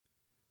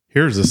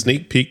Here's a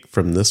sneak peek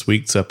from this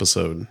week's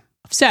episode.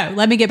 So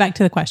let me get back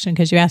to the question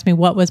because you asked me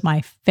what was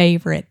my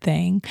favorite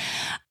thing.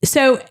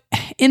 So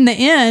in the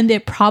end,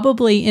 it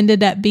probably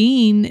ended up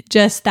being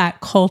just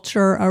that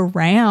culture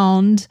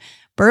around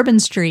Bourbon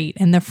Street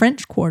and the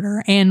French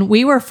Quarter. And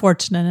we were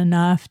fortunate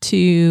enough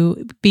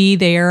to be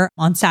there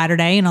on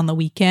Saturday and on the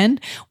weekend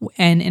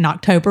and in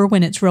October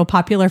when it's real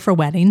popular for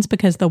weddings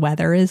because the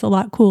weather is a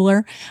lot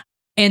cooler.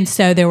 And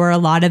so there were a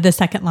lot of the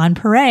second line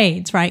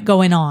parades, right,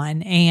 going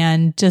on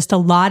and just a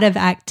lot of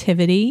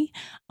activity,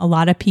 a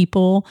lot of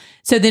people.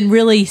 So then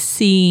really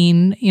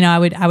seeing, I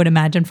would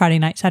imagine Friday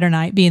night, Saturday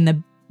night being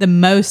the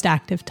most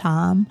active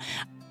time.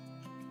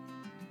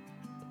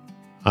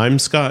 I'm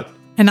Scott.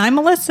 And I'm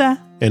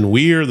Melissa. And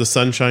we are the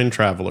Sunshine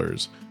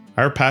Travelers.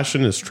 Our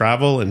passion is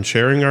travel and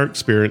sharing our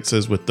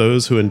experiences with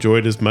those who enjoy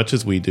it as much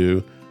as we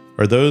do,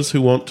 or those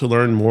who want to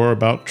learn more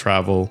about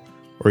travel,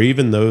 or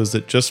even those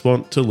that just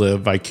want to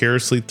live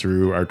vicariously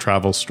through our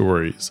travel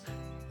stories.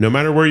 No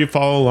matter where you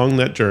follow along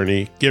that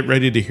journey, get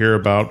ready to hear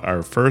about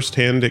our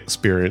firsthand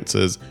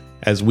experiences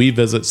as we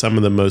visit some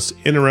of the most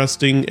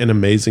interesting and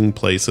amazing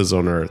places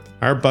on Earth.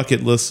 Our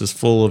bucket list is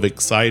full of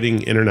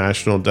exciting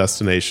international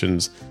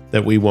destinations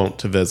that we want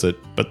to visit,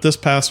 but this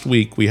past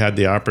week we had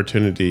the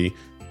opportunity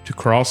to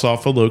cross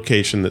off a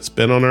location that's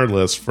been on our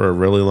list for a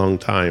really long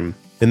time.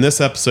 In this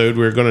episode,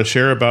 we're going to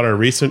share about our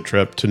recent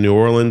trip to New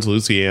Orleans,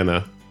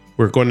 Louisiana.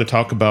 We're going to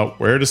talk about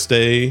where to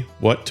stay,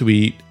 what to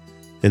eat,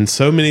 and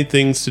so many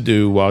things to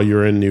do while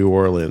you're in New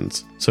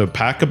Orleans. So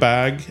pack a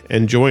bag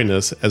and join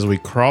us as we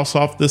cross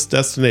off this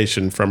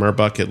destination from our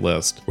bucket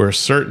list. We're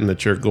certain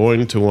that you're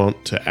going to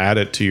want to add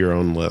it to your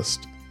own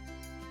list.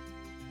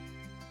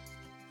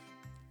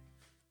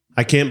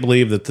 I can't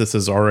believe that this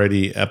is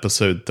already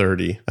episode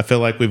 30. I feel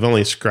like we've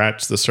only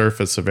scratched the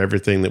surface of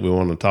everything that we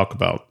want to talk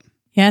about.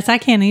 Yes, I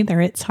can't either.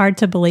 It's hard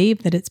to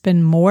believe that it's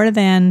been more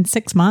than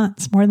 6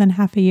 months, more than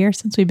half a year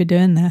since we've been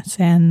doing this.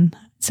 And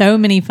so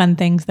many fun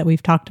things that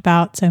we've talked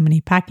about, so many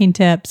packing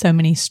tips, so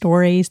many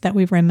stories that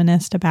we've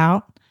reminisced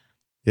about.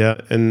 Yeah.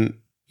 And,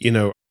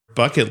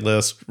 bucket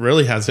list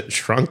really hasn't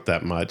shrunk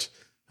that much.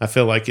 I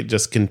feel like it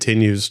just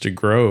continues to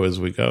grow as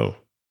we go.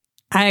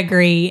 I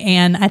agree.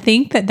 And I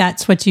think that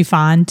that's what you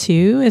find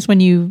too, is when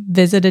you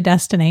visit a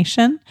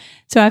destination.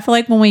 So I feel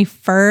like when we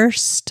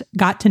first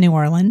got to New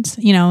Orleans,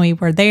 we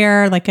were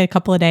there like a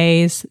couple of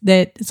days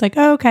that it's like,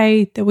 oh,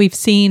 okay, that we've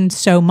seen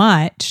so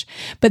much.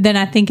 But then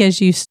I think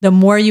the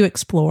more you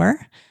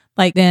explore,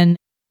 then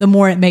the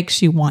more it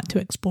makes you want to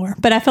explore.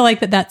 But I feel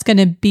like that's going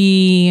to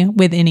be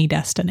with any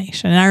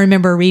destination. And I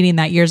remember reading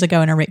that years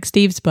ago in a Rick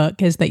Steves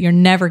book is that you're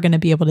never going to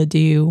be able to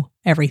do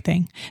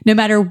everything, no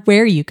matter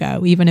where you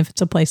go, even if it's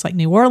a place like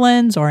New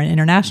Orleans or an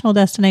international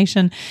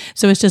destination.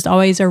 So it's just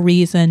always a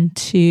reason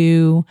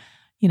to,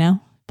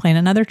 plan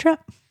another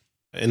trip.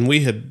 And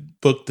we had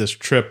booked this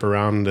trip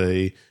around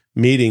a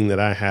meeting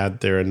that I had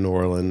there in New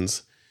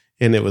Orleans.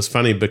 And it was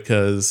funny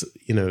because,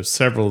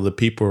 several of the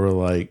people were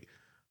like,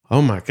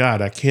 oh my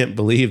God, I can't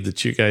believe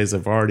that you guys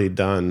have already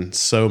done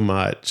so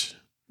much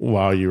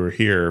while you were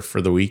here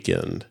for the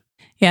weekend.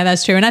 Yeah,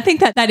 that's true. And I think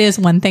that is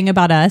one thing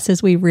about us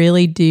is we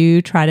really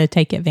do try to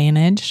take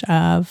advantage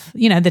of,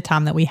 the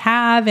time that we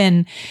have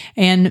and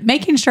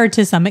making sure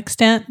to some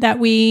extent that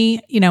we,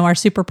 are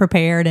super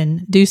prepared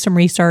and do some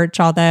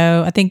research.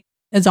 Although I think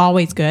it's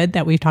always good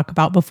that we've talked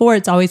about before.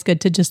 It's always good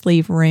to just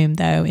leave room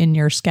though in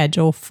your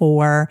schedule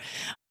for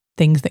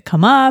things that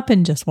come up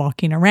and just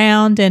walking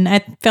around. And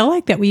I felt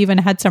like that we even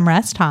had some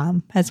rest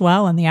time as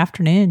well in the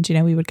afternoons.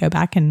 We would go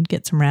back and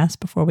get some rest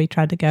before we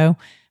tried to go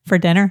for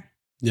dinner.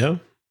 Yeah.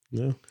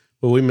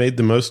 Well, we made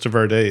the most of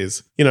our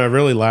days. I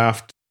really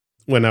laughed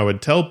when I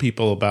would tell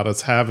people about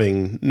us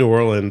having New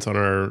Orleans on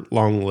our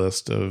long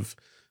list of,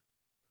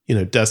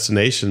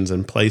 destinations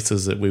and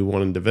places that we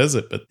wanted to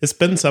visit. But it's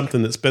been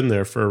something that's been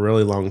there for a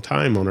really long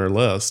time on our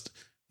list.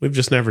 We've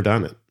just never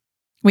done it.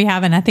 We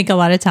haven't. I think a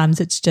lot of times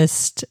it's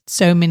just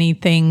so many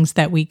things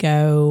that we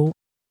go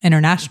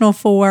international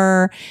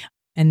for.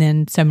 And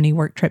then so many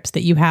work trips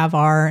that you have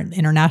are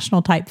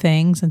international type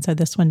things. And so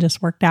this one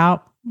just worked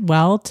out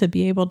well to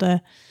be able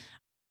to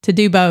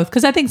do both.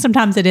 Because I think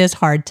sometimes it is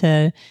hard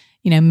to,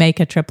 make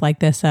a trip like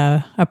this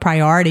a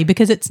priority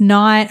because it's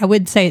not, I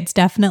would say it's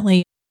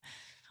definitely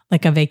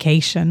like a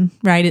vacation,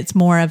 right? It's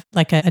more of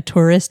like a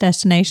tourist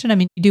destination. I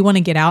mean, you do want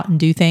to get out and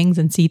do things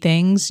and see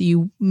things.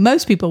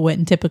 Most people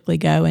wouldn't typically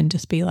go and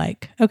just be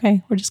like,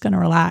 okay, we're just going to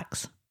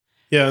relax.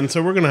 Yeah. And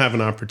so we're going to have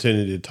an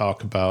opportunity to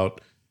talk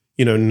about,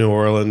 New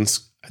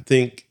Orleans. I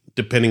think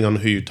depending on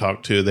who you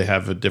talk to, they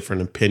have a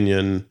different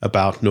opinion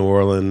about New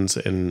Orleans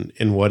and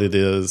what it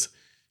is.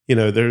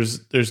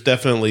 There's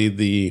definitely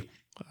the,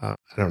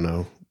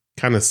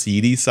 kind of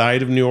seedy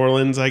side of New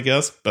Orleans, I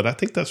guess. But I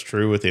think that's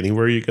true with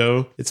anywhere you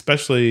go,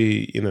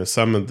 especially,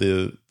 some of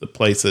the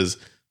places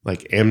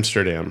like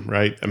Amsterdam,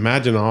 right?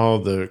 Imagine all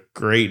the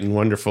great and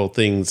wonderful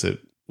things that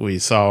we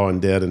saw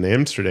and did in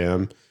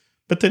Amsterdam.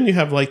 But then you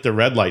have like the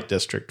red light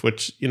district,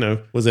 which,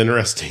 was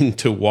interesting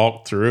to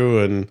walk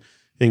through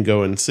and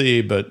go and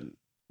see. But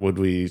would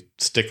we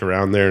stick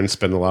around there and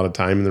spend a lot of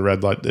time in the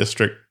red light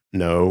district?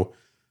 No.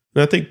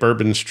 And I think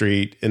Bourbon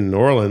Street in New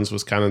Orleans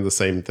was kind of the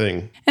same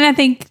thing. And I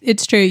think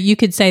it's true. You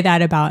could say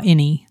that about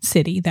any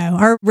city, though,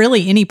 or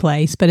really any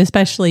place, but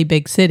especially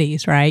big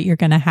cities, right? You're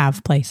going to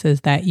have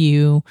places that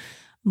you,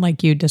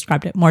 like you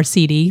described it, more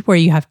seedy, where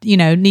you have,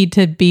 need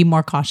to be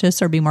more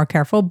cautious or be more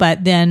careful.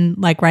 But then,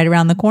 like right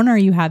around the corner,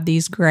 you have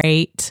these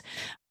great,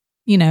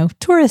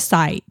 tourist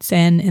sites.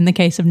 And in the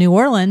case of New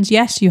Orleans,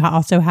 yes, you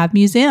also have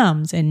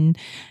museums and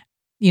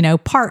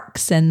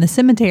parks and the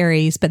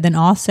cemeteries, but then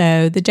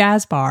also the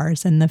jazz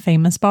bars and the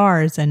famous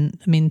bars. And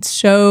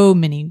so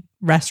many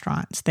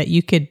restaurants that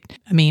you could,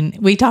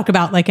 we talk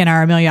about like in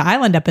our Amelia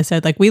Island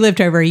episode, like we lived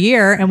over a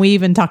year and we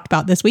even talked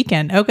about this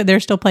weekend. Okay,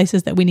 there's still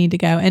places that we need to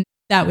go. And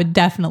that would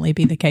definitely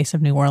be the case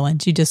of New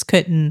Orleans. You just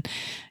couldn't,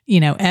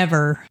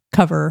 ever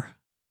cover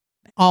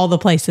all the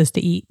places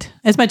to eat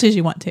as much as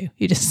you want to.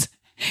 You just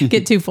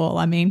get too full.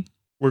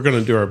 We're going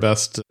to do our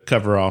best to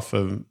cover off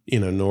of,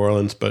 New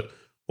Orleans, but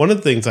one of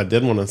the things I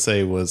did want to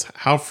say was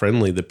how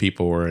friendly the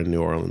people were in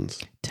New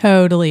Orleans.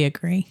 Totally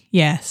agree.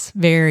 Yes,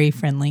 very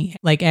friendly.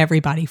 Like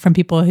everybody, from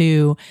people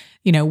who,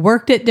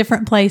 worked at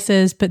different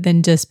places, but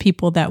then just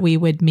people that we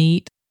would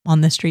meet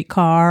on the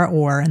streetcar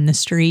or in the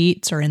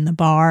streets or in the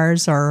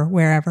bars or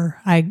wherever.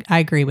 I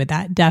agree with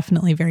that.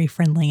 Definitely very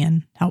friendly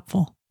and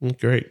helpful.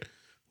 Great.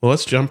 Well,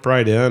 let's jump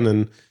right in.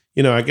 And,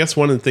 I guess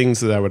one of the things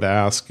that I would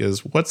ask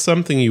is, what's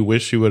something you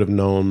wish you would have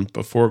known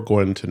before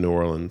going to New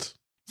Orleans?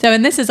 So,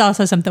 and this is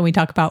also something we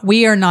talk about.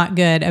 We are not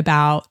good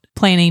about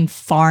planning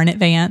far in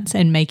advance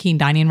and making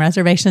dining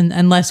reservations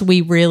unless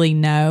we really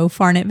know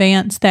far in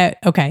advance that,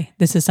 okay,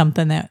 this is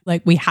something that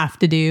like we have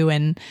to do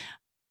and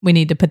we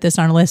need to put this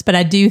on a list. But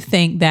I do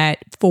think that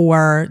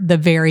for the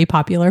very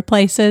popular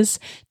places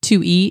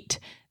to eat,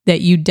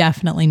 that you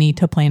definitely need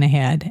to plan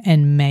ahead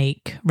and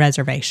make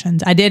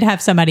reservations. I did have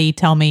somebody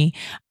tell me,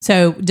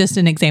 so just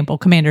an example,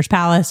 Commander's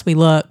Palace, we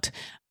looked.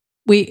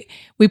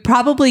 We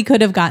probably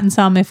could have gotten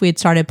some if we had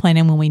started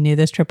planning when we knew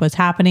this trip was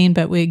happening.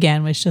 But we,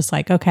 again, was just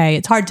like, okay,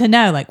 it's hard to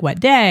know like what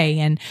day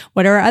and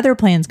what are our other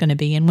plans going to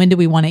be and when do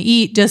we want to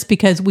eat, just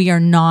because we are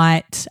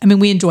not,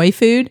 we enjoy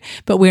food,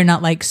 but we're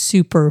not like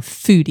super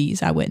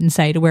foodies, I wouldn't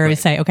say, to where we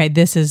say, okay,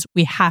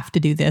 we have to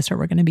do this or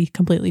we're going to be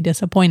completely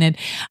disappointed.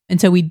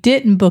 And so we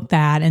didn't book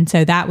that. And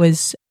so that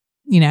was,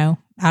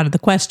 out of the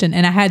question.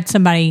 And I had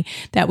somebody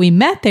that we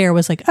met there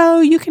was like, oh,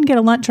 you can get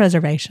a lunch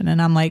reservation.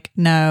 And I'm like,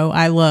 no,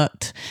 I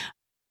looked.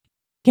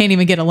 Can't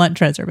even get a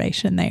lunch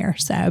reservation there.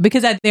 So,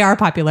 because they are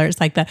popular. It's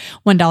like the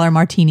 $1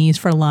 martinis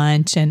for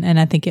lunch. And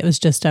I think it was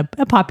just a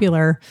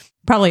popular,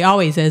 probably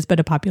always is,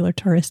 but a popular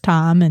tourist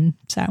time. And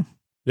so.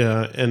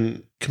 Yeah.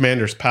 And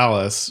Commander's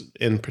Palace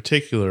in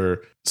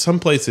particular, some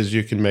places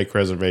you can make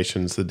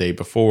reservations the day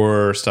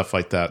before, stuff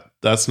like that.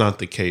 That's not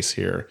the case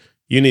here.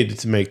 You needed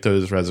to make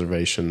those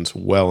reservations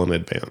well in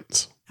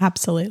advance.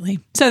 Absolutely.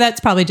 So that's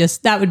probably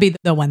that would be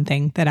the one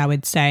thing that I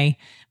would say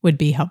would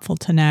be helpful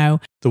to know.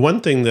 The one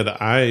thing that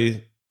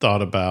I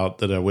thought about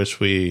that I wish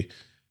we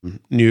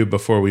knew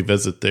before we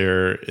visit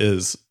there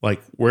is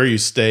like where you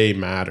stay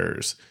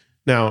matters.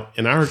 Now,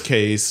 in our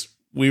case,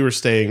 we were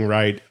staying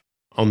right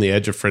on the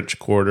edge of French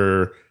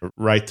Quarter,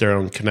 right there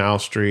on Canal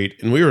Street,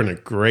 and we were in a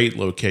great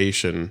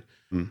location.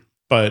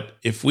 But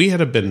if we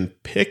had been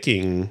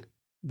picking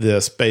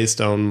this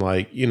based on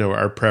like,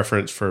 our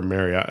preference for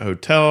Marriott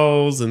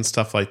hotels and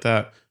stuff like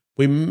that,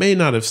 we may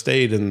not have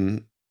stayed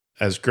in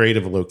as great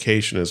of a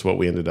location as what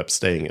we ended up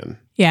staying in.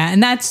 Yeah.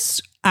 And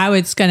I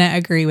was going to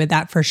agree with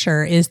that for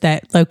sure, is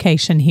that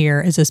location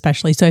here is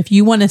especially. So if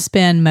you want to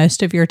spend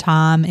most of your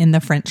time in the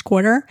French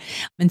Quarter,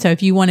 and so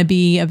if you want to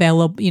be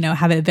available,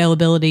 have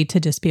availability to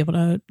just be able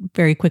to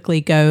very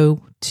quickly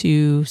go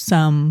to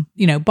some,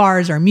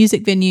 bars or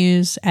music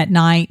venues at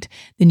night,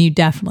 then you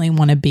definitely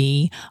want to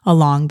be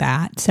along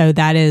that. So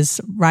that is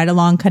right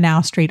along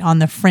Canal Street on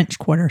the French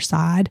Quarter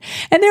side.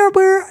 And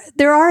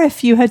there are a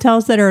few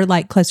hotels that are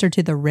like closer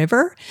to the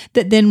river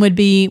that then would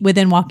be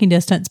within walking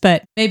distance,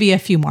 but maybe a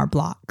few more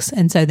blocks.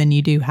 And so then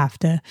you do have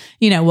to,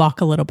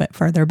 walk a little bit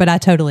further. But I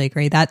totally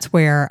agree. That's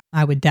where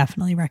I would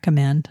definitely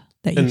recommend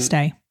that you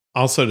stay.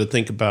 Also to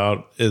think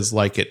about is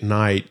like at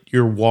night,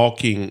 you're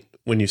walking.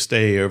 When you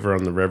stay over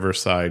on the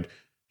riverside,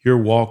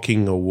 you're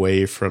walking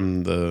away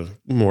from the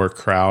more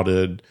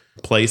crowded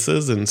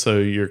places. And so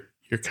you're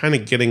kind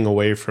of getting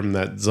away from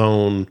that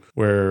zone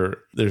where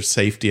there's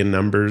safety in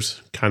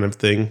numbers kind of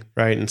thing,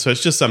 right? And so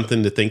it's just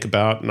something to think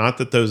about. Not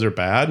that those are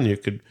bad, and you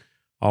could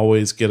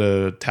always get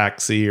a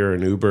taxi or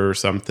an Uber or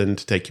something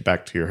to take you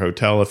back to your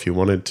hotel if you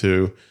wanted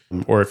to.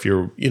 Or if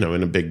you're,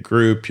 in a big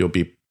group, you'll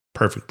be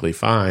perfectly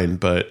fine.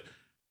 But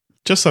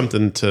just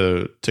something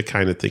to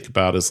kind of think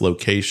about is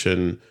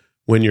location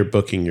when you're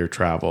booking your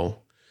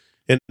travel.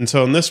 And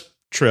so on this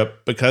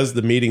trip, because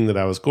the meeting that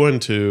I was going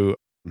to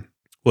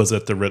was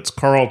at the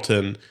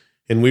Ritz-Carlton,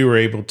 and we were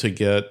able to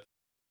get a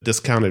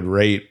discounted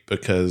rate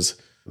because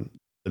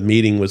the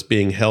meeting was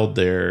being held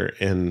there,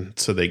 and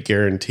so they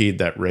guaranteed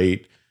that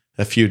rate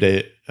a few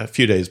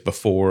days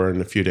before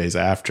and a few days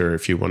after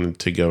if you wanted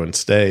to go and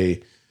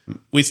stay.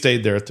 We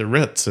stayed there at the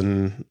Ritz,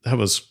 and that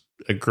was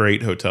a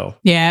great hotel.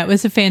 Yeah, it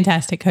was a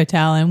fantastic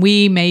hotel. And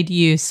we made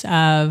use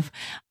of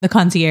the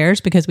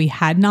concierge because we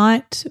had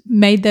not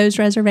made those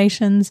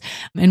reservations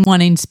and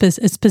wanting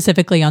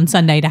specifically on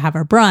Sunday to have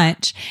our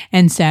brunch.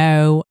 And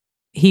so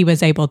he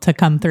was able to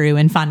come through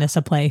and find us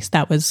a place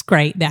that was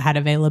great, that had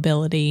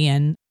availability,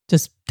 and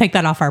just take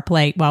that off our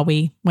plate while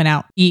we went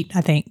out eat,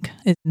 I think,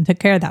 and took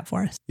care of that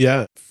for us.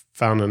 Yeah,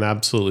 found an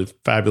absolutely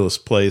fabulous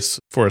place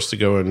for us to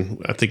go,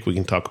 and I think we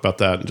can talk about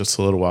that in just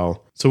a little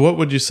while. So what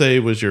would you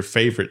say was your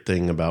favorite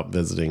thing about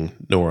visiting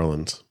New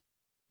Orleans?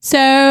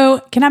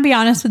 So can I be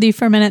honest with you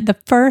for a minute? The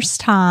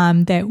first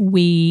time that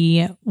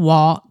we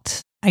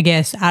walked, I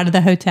guess, out of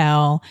the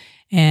hotel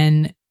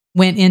and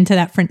went into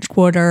that French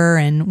Quarter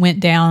and went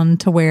down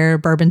to where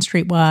Bourbon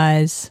Street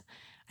was,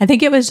 I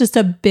think it was just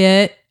a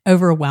bit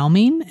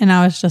overwhelming. And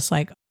I was just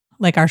like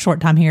our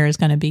short time here is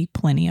going to be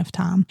plenty of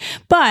time.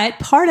 But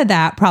part of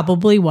that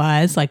probably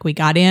was like we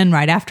got in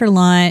right after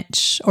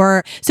lunch,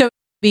 or so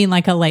being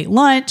like a late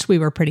lunch, we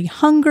were pretty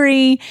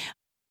hungry,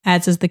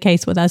 as is the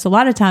case with us a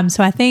lot of times.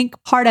 So I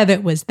think part of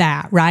it was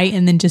that, right?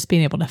 And then just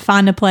being able to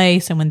find a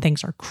place and when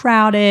things are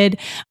crowded.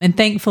 And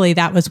thankfully,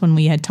 that was when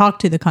we had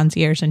talked to the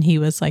concierge and he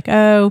was like,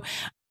 oh,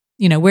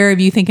 where are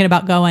you thinking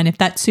about going? If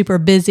that's super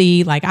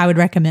busy, like I would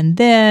recommend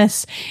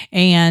this.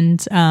 And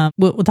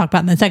we'll talk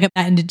about in a second.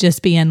 That ended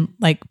just being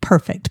like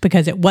perfect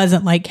because it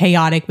wasn't like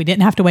chaotic. We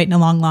didn't have to wait in a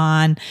long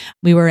line.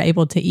 We were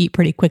able to eat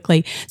pretty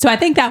quickly. So I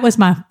think that was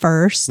my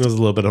first. It was a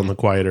little bit on the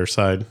quieter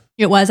side.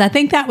 It was. I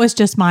think that was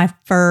just my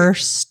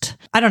first,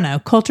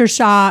 culture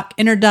shock,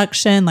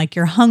 introduction. Like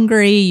you're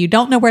hungry, you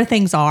don't know where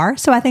things are.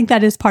 So I think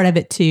that is part of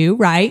it too,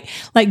 right?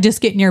 Like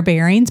just getting your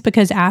bearings,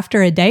 because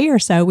after a day or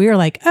so, we were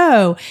like,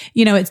 oh,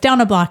 it's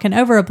down a block and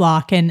over a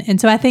block. And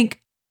so I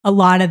think a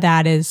lot of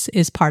that is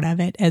part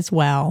of it as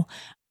well.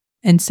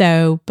 And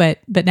so, but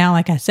now,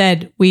 like I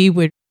said, we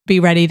would be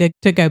ready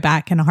to go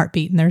back in a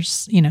heartbeat. And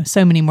there's,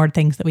 so many more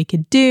things that we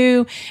could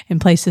do and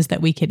places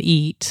that we could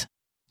eat.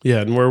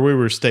 Yeah, and where we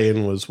were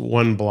staying was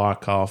 1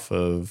 block off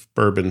of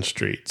Bourbon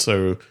Street.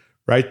 So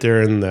right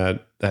there in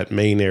that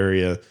main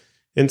area.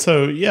 And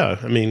so, yeah,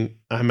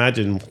 I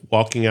imagine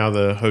walking out of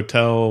the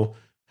hotel,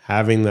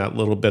 having that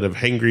little bit of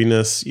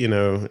hangriness,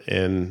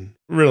 and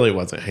really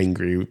wasn't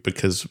hangry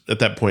because at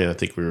that point, I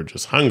think we were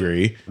just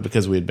hungry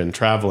because we had been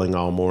traveling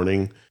all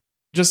morning.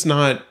 Just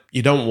not,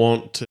 you don't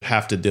want to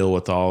have to deal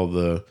with all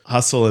the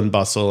hustle and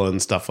bustle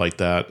and stuff like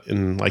that.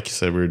 And like you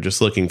said, we were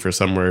just looking for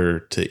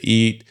somewhere to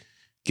eat,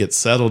 get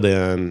settled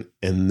in,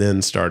 and then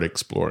start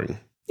exploring.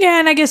 Yeah,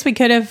 and I guess we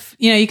could have,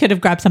 you could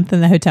have grabbed something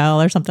in the hotel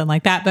or something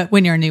like that. But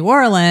when you're in New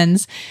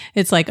Orleans,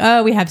 it's like,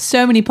 oh, we have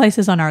so many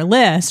places on our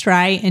list,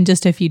 right? In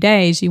just a few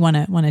days, you want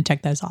to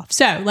check those off.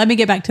 So let me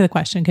get back to the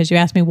question, because you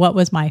asked me what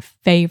was my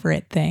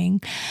favorite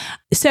thing.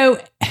 So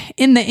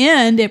in the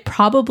end, it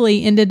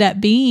probably ended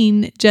up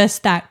being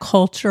just that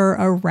culture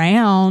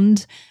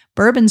around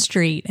Bourbon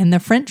Street and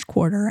the French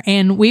Quarter.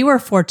 And we were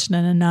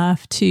fortunate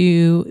enough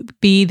to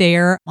be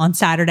there on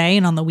Saturday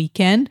and on the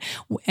weekend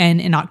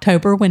and in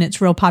October when it's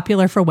real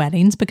popular for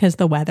weddings because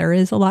the weather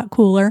is a lot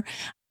cooler.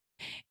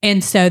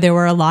 And so there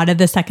were a lot of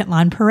the second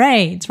line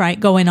parades, right,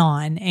 going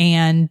on,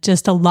 and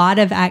just a lot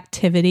of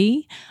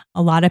activity,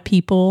 a lot of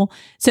people.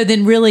 So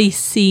then really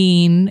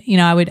seeing,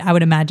 I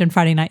would imagine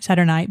Friday night,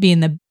 Saturday night being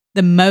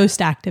the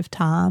most active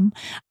time.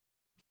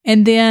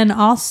 And then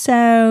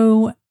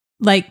also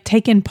like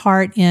taking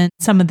part in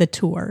some of the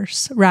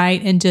tours, right?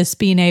 And just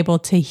being able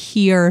to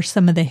hear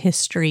some of the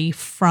history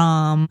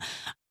from,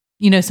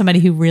 somebody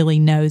who really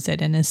knows it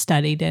and has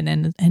studied it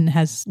and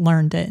has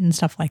learned it and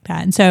stuff like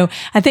that. And so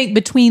I think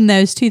between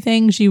those two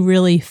things, you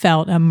really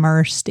felt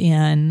immersed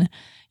in,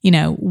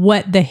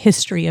 what the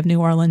history of New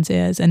Orleans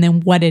is and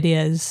then what it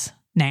is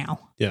now.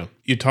 Yeah.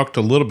 You talked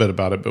a little bit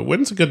about it, but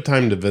when's a good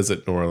time to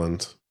visit New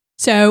Orleans?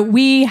 So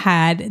we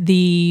had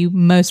the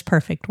most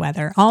perfect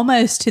weather,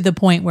 almost to the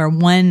point where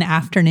one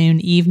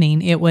afternoon,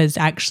 evening, it was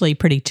actually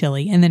pretty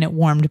chilly and then it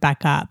warmed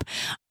back up.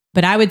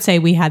 But I would say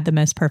we had the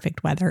most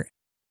perfect weather.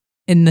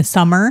 In the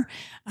summer,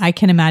 I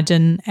can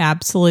imagine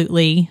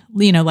absolutely,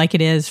 like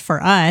it is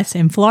for us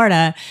in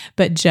Florida,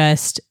 but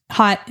just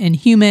hot and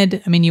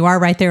humid. You are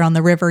right there on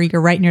the river.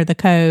 You're right near the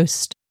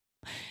coast.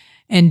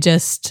 And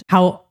just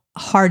how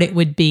hard it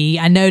would be.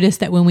 I noticed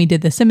that when we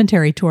did the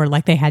cemetery tour,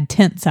 like they had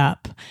tents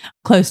up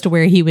close to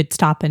where he would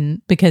stop,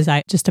 and because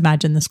I just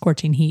imagine the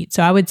scorching heat.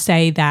 So I would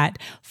say that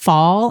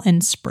fall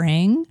and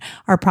spring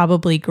are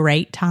probably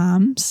great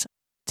times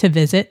to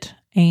visit,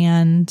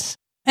 and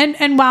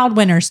wild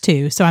winters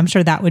too. So I'm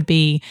sure that would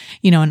be,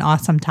 an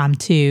awesome time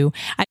too.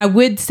 I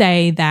would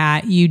say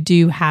that you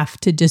do have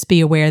to just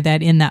be aware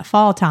that in that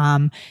fall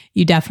time,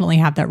 you definitely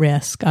have that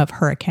risk of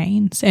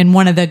hurricanes. And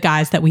one of the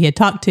guys that we had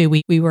talked to,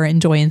 we were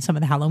enjoying some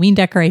of the Halloween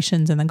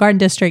decorations in the Garden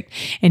District.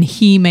 And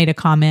he made a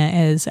comment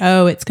as,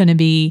 oh,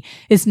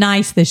 it's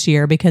nice this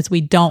year because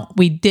we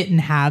didn't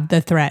have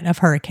the threat of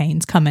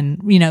hurricanes coming,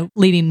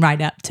 leading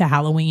right up to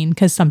Halloween,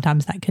 because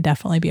sometimes that could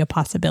definitely be a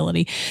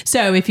possibility.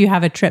 So if you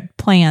have a trip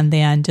planned,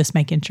 then just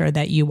making sure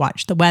that you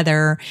watch the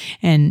weather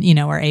and,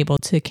 are able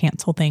to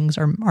cancel things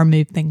or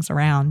move things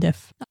around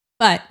if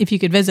But if you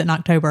could visit in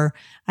October,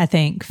 I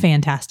think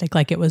fantastic.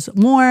 Like it was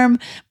warm,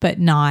 but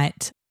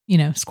not,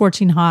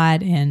 scorching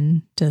hot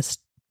and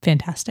just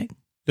fantastic.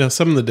 Yeah,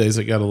 some of the days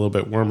it got a little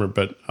bit warmer,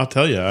 but I'll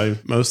tell you,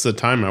 most of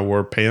the time I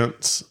wore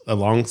pants, a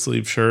long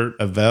sleeve shirt,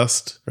 a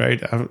vest,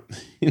 right? I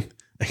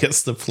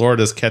guess the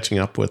Florida's catching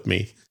up with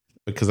me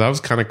because I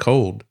was kind of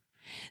cold.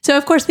 So,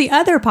 of course, the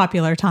other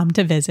popular time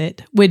to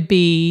visit would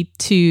be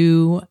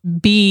to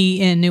be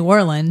in New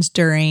Orleans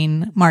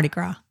during Mardi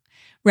Gras,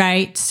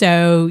 right?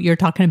 So you're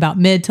talking about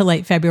mid to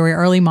late February,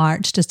 early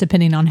March, just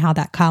depending on how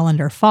that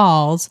calendar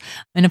falls.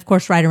 And of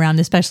course,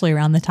 especially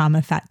around the time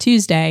of Fat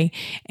Tuesday.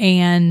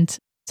 And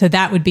so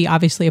that would be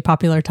obviously a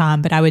popular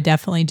time, but I would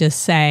definitely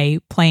just say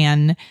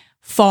plan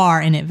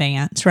far in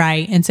advance,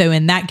 right? And so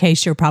in that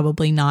case, you're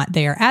probably not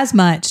there as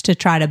much to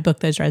try to book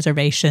those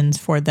reservations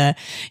for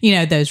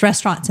those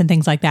restaurants and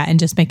things like that, and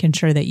just making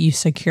sure that you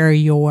secure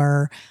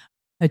your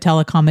hotel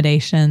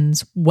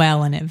accommodations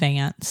well in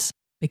advance,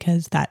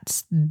 because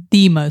that's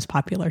the most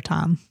popular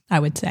time, I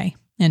would say,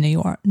 in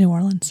New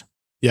Orleans.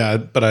 Yeah,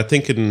 but I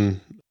think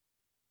in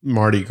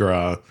Mardi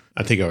Gras,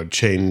 I think I would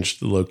change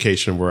the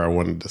location where I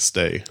wanted to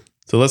stay.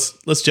 So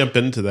let's jump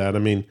into that. I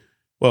mean,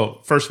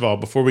 well, first of all,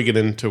 before we get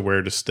into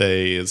where to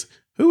stay,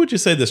 who would you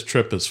say this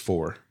trip is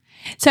for?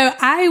 So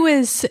I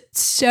was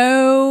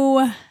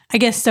I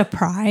guess,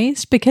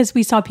 surprised because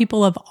we saw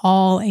people of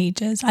all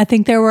ages. I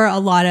think there were a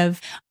lot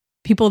of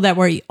people that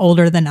were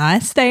older than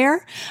us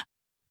there,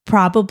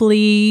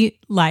 probably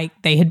like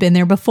they had been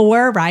there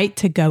before, right?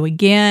 To go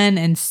again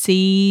and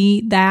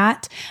see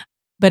that.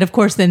 But of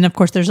course,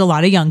 there's a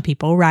lot of young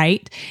people,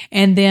 right?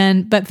 And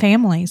then, but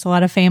families, a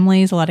lot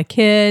of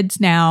kids.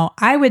 Now,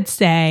 I would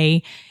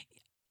say,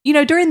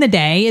 during the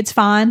day, it's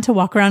fine to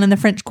walk around in the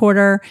French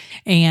Quarter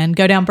and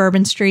go down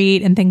Bourbon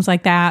Street and things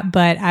like that.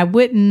 But I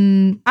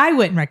wouldn't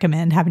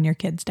recommend having your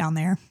kids down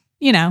there,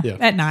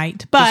 at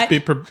night. But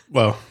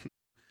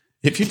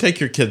if you take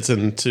your kids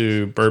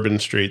into Bourbon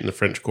Street in the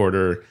French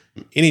Quarter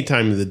any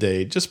time of the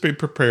day, just be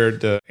prepared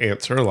to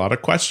answer a lot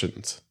of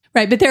questions.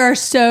 Right. But there are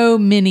so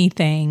many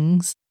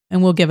things,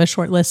 and we'll give a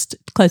short list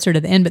closer to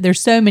the end, but there's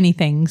so many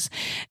things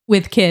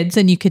with kids,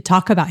 and you could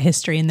talk about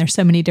history, and there's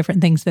so many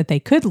different things that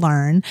they could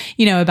learn,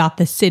 about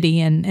the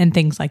city and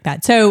things like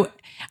that. So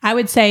I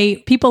would say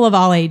people of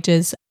all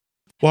ages.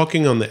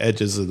 Walking on the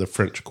edges of the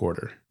French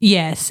Quarter.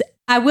 Yes.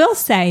 I will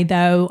say,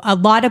 though, a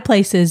lot of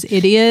places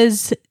it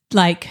is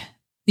like,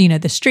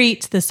 the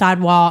streets, the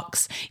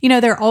sidewalks,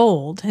 they're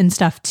old and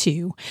stuff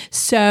too.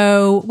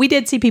 So we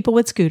did see people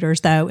with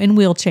scooters, though, in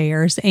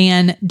wheelchairs,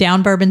 and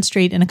down Bourbon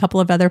Street and a couple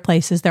of other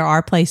places. There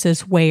are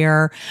places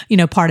where,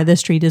 part of the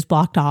street is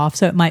blocked off.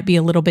 So it might be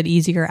a little bit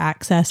easier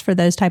access for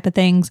those type of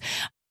things.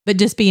 But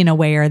just being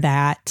aware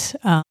that,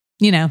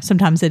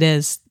 sometimes it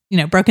is,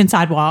 broken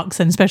sidewalks,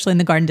 and especially in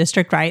the Garden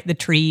District, right? The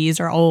trees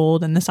are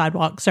old and the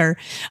sidewalks are.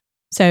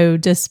 So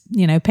just,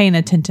 paying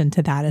attention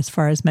to that as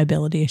far as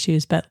mobility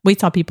issues. But we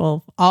saw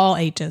people all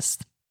ages.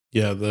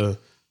 Yeah, the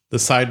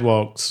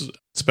sidewalks,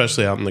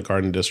 especially out in the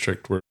Garden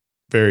District, were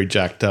very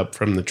jacked up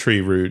from the tree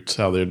roots,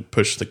 how they'd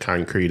push the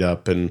concrete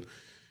up. And,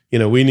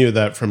 we knew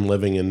that from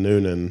living in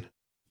Newnan,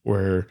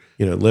 where,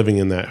 living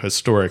in that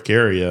historic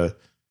area,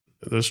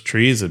 those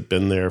trees had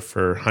been there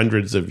for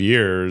hundreds of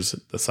years.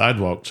 The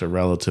sidewalks are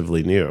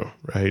relatively new,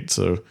 right?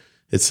 So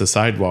it's the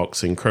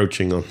sidewalks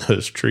encroaching on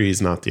those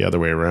trees, not the other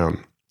way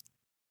around.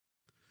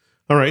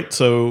 All right,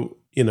 so,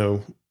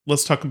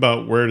 let's talk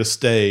about where to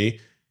stay.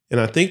 And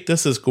I think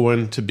this is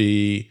going to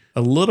be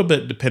a little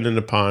bit dependent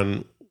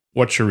upon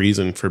what's your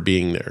reason for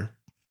being there.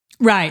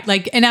 Right.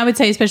 And I would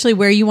say especially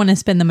where you want to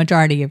spend the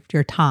majority of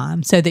your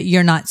time, so that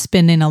you're not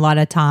spending a lot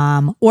of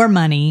time or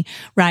money,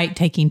 right?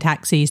 Taking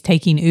taxis,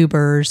 taking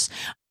Ubers.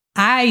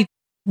 I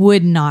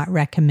would not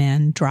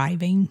recommend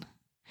driving.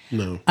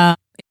 No.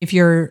 If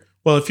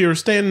you're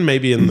staying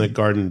maybe in the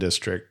Garden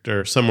District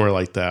or somewhere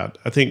like that,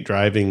 I think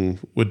driving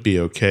would be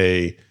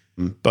okay.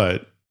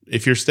 But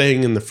if you're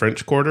staying in the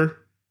French Quarter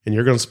and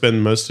you're going to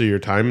spend most of your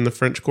time in the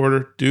French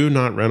Quarter, do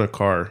not rent a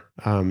car.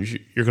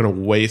 You're going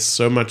to waste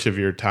so much of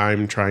your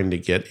time trying to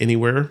get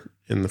anywhere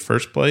in the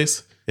first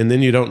place, and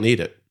then you don't need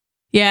it.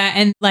 Yeah,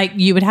 and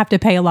you would have to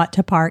pay a lot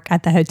to park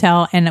at the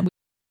hotel, and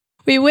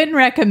we wouldn't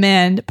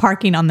recommend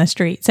parking on the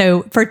street.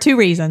 So for two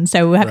reasons.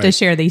 So we have to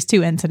share these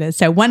two incidents.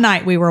 So one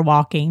night we were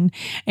walking,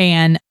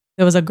 and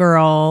there was a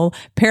girl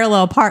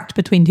parallel parked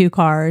between two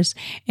cars,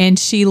 and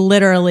she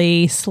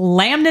literally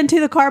slammed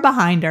into the car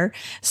behind her,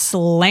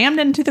 slammed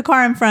into the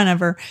car in front of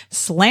her,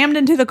 slammed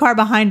into the car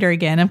behind her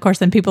again. Of course,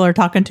 then people are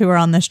talking to her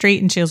on the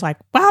street, and she was like,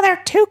 wow,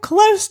 they're too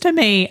close to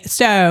me.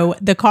 So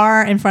the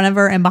car in front of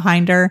her and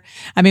behind her,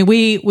 I mean,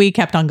 we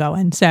kept on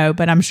going. So,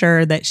 but I'm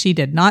sure that she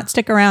did not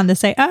stick around to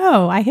say,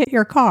 oh, I hit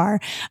your car.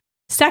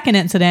 Second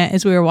incident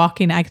is we were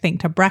walking, I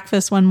think, to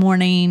breakfast one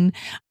morning,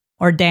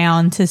 or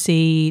down to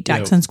see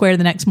Jackson Square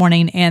the next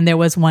morning, and there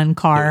was one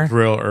car. It was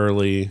real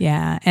early.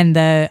 Yeah,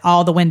 and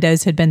all the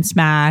windows had been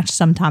smashed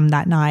sometime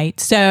that night.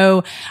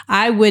 So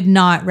I would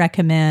not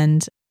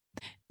recommend,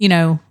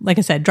 like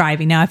I said,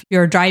 driving. Now, if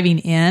you're driving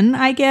in,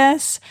 I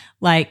guess,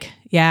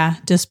 yeah,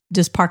 just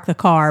park the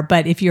car.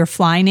 But if you're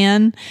flying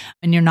in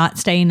and you're not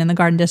staying in the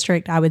Garden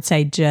District, I would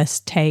say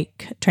just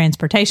take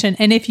transportation.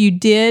 And if you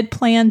did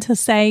plan to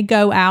say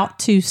go out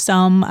to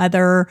some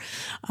other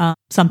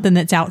something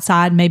that's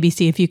outside, maybe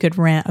see if you could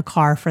rent a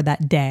car for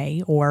that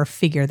day or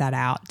figure that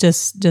out.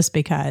 Just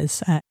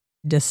because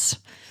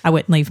I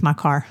wouldn't leave my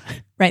car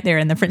right there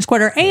in the French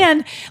Quarter.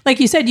 And like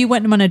you said, you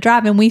wouldn't want to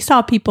drive. And we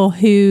saw people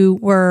who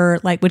were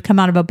like, would come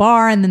out of a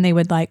bar and then they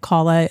would like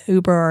call a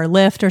Uber or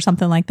Lyft or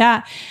something like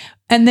that.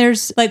 And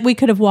there's like, we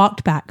could have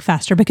walked back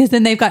faster because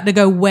then they've got to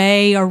go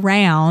way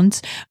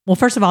around. Well,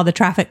 first of all, the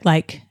traffic,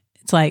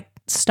 it's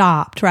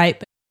stopped, right?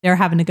 But they're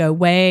having to go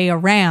way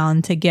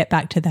around to get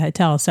back to the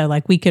hotel. So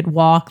like we could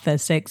walk the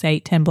 6,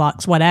 8, 10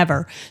 blocks,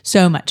 whatever,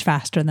 so much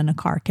faster than a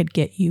car could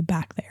get you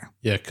back there.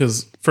 Yeah,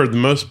 because for the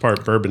most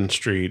part, Bourbon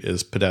Street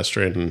is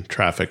pedestrian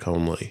traffic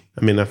only.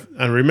 I mean,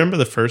 I remember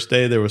the first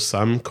day there was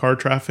some car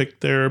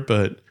traffic there,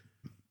 but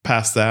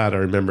past that, I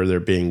remember there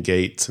being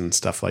gates and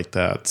stuff like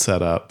that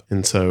set up.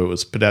 And so it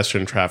was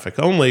pedestrian traffic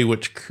only,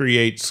 which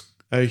creates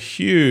a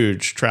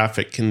huge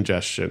traffic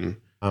congestion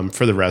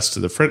for the rest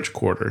of the French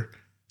Quarter.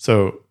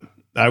 So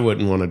I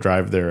wouldn't want to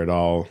drive there at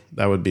all.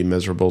 That would be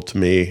miserable to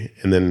me.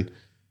 And then,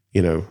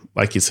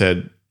 like you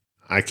said,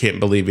 I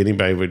can't believe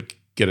anybody would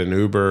get an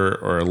Uber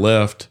or a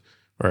Lyft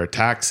or a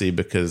taxi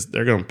because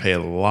they're going to pay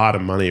a lot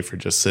of money for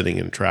just sitting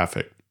in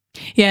traffic.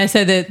 Yeah,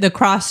 so the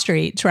cross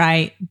streets,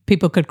 right?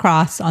 People could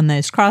cross on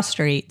those cross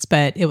streets,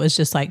 but it was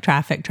just like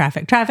traffic.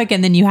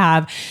 And then you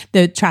have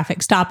the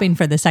traffic stopping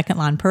for the second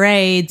line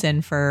parades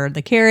and for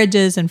the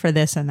carriages and for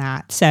this and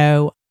that.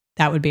 So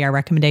that would be our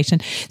recommendation.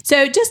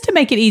 So just to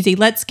make it easy,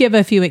 let's give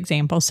a few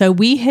examples. So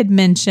we had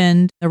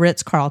mentioned the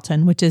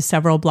Ritz-Carlton, which is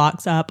several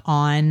blocks up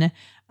on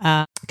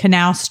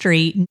Canal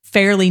Street,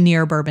 fairly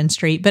near Bourbon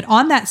Street. But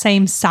on that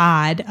same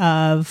side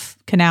of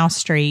Canal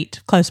Street,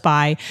 close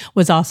by,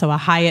 was also a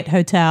Hyatt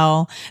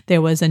hotel.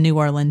 There was a New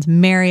Orleans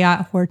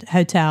Marriott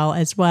hotel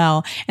as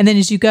well. And then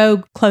as you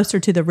go closer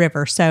to the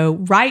river, so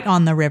right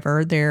on the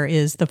river, there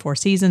is the Four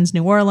Seasons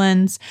New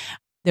Orleans.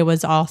 There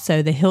was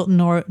also the Hilton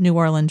New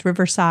Orleans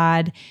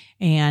Riverside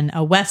and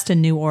a Westin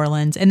New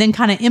Orleans. And then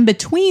kind of in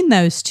between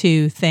those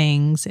two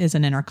things is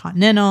an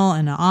Intercontinental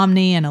and an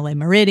Omni and a Le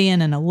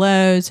Méridien and a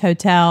Loews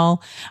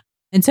hotel.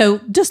 And so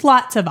just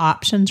lots of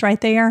options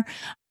right there.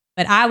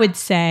 But I would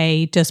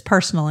say just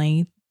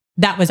personally,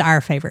 that was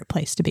our favorite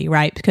place to be,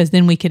 right? Because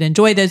then we could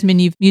enjoy those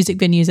music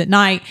venues at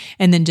night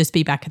and then just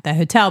be back at the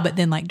hotel. But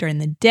then like during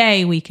the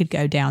day, we could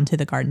go down to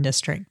the Garden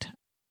District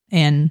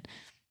and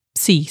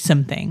see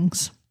some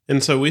things.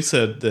 And so we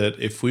said that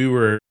if we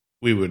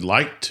would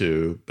like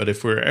to, but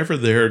if we're ever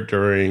there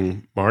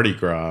during Mardi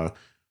Gras,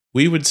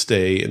 we would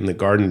stay in the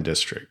Garden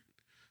District.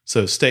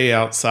 So stay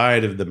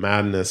outside of the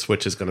madness,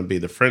 which is going to be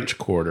the French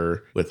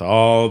Quarter with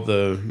all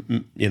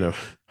the,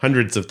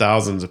 hundreds of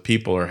thousands of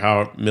people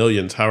or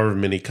millions, however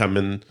many come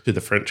in to the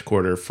French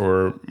Quarter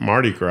for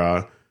Mardi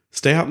Gras.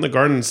 Stay out in the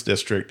Gardens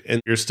District,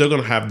 and you're still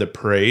going to have the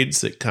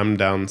parades that come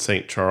down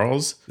St.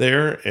 Charles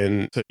there,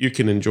 and so you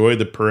can enjoy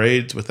the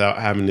parades without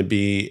having to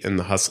be in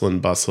the hustle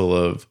and bustle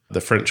of the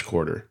French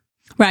Quarter.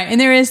 Right,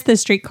 and there is the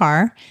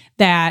streetcar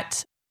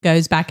that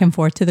goes back and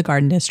forth to the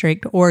Garden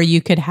District, or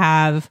you could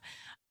have,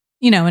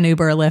 an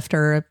Uber, a Lyft,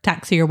 or a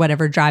taxi or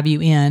whatever drive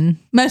you in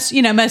most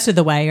of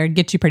the way, or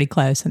get you pretty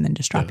close and then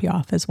just drop you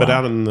off as well. But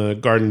out in the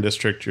Garden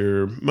District,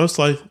 you're most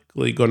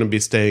likely going to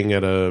be staying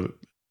at a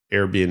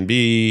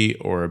Airbnb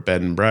or a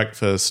bed and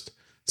breakfast,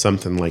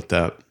 something like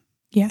that.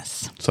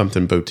 Yes.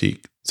 Something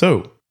boutique.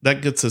 So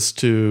that gets us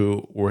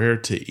to where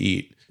to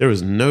eat. There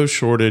was no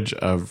shortage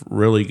of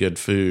really good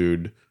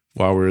food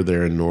while we were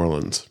there in New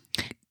Orleans.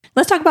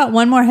 Let's talk about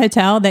one more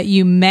hotel that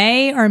you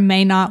may or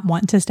may not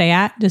want to stay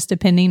at, just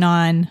depending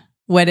on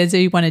what it is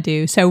you want to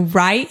do. So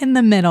right in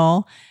the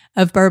middle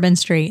of Bourbon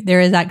Street,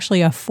 there is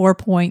actually a 4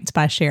 Points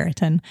by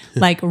Sheraton,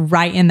 like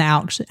right in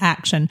the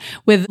action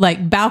with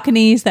like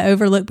balconies that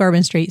overlook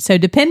Bourbon Street. So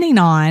depending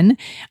on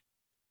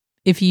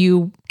if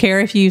you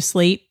care if you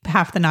sleep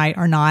half the night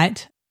or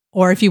not,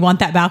 or if you want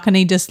that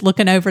balcony just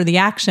looking over the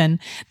action,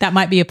 that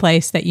might be a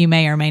place that you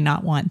may or may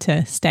not want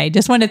to stay.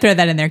 Just wanted to throw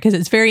that in there because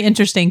it's very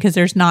interesting because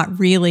there's not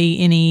really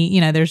any,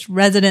 there's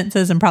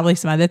residences and probably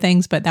some other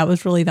things, but that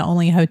was really the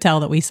only hotel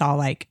that we saw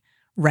like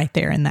right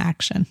there in the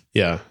action.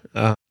 Yeah.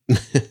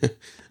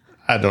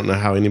 I don't know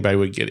how anybody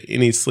would get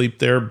any sleep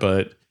there,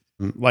 but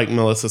like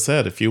Melissa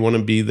said, if you want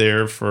to be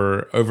there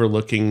for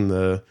overlooking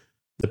the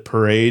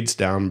parades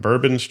down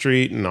Bourbon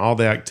Street and all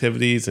the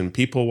activities and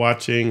people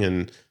watching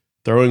and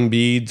throwing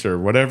beads or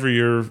whatever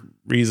your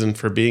reason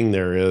for being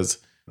there is,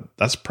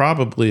 that's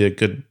probably a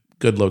good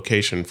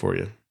location for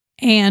you.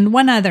 And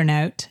one other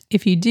note,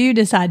 if you do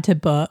decide to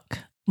book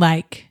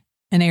like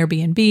an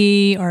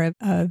Airbnb or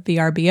a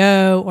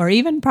VRBO or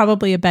even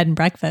probably a bed and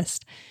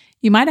breakfast,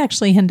 you might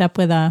actually end up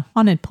with a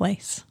haunted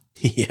place.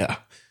 Yeah.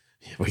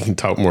 We can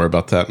talk more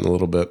about that in a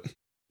little bit.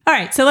 All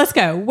right. So let's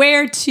go.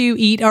 Where to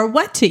eat or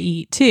what to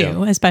eat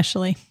too,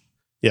 especially.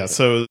 Yeah,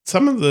 so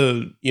some of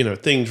the,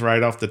 things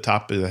right off the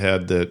top of the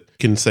head that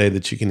can say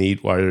that you can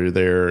eat while you're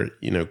there,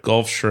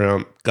 Gulf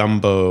shrimp,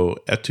 gumbo,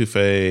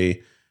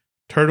 etouffee,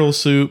 turtle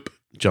soup,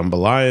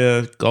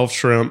 jambalaya, Gulf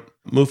shrimp,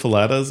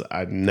 muffulettas.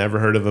 I'd never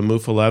heard of a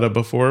muffuletta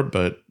before,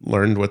 but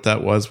learned what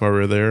that was while we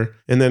were there.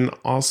 And then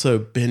also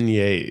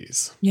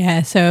beignets.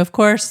 Yeah, so of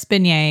course,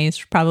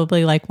 beignets are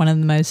probably like one of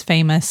the most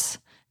famous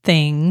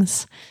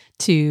things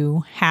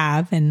to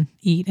have and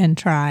eat and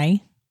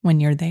try when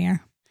you're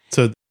there.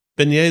 So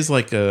beignet is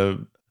like a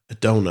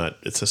donut.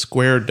 It's a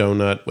square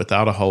donut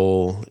without a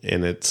hole,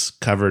 and it's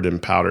covered in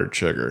powdered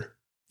sugar.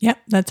 Yep,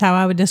 that's how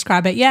I would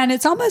describe it. Yeah, and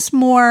it's almost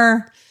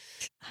more,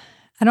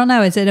 I don't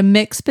know, is it a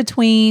mix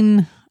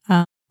between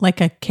like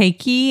a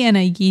cakey and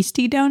a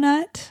yeasty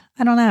donut?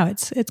 I don't know.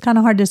 It's kind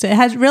of hard to say.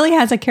 It really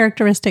has a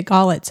characteristic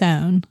all its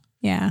own.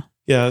 Yeah.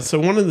 Yeah, so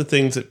one of the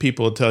things that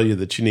people will tell you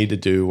that you need to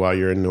do while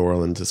you're in New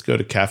Orleans is go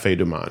to Café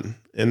du Monde.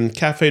 And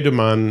Café du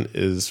Monde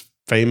is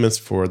famous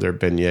for their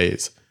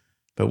beignets.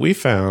 But we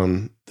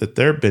found that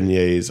their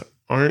beignets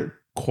aren't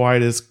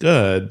quite as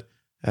good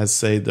as,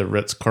 say, the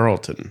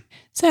Ritz-Carlton.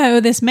 So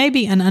this may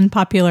be an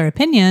unpopular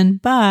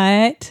opinion,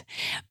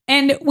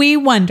 and we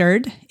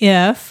wondered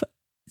if,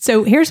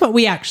 so here's what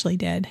we actually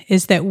did,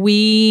 is that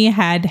we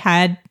had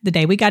the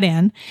day we got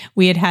in,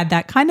 we had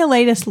that kind of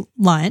latest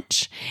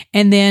lunch,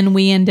 and then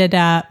we ended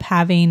up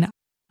having a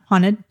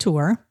haunted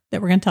tour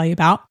that we're going to tell you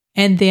about,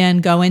 and then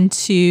going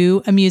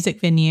to a music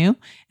venue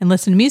and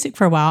listen to music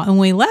for a while. And when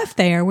we left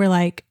there, we're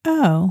like,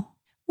 oh,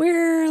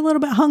 we're a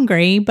little bit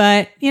hungry,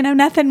 but,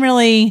 nothing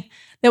really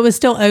that was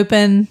still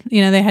open.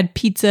 They had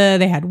pizza,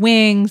 they had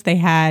wings, they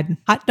had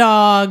hot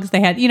dogs, they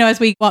had, as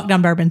we walked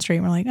down Bourbon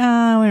Street, we're like,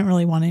 oh, we don't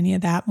really want any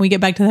of that. When we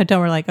get back to the hotel,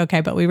 we're like, okay,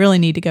 but we really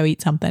need to go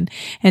eat something.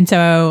 And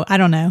so, I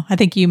don't know. I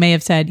think you may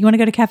have said, you want to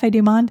go to Café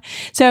du Monde?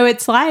 So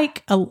it's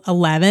like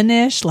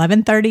 11-ish,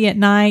 11:30 at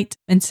night.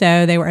 And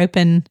so they were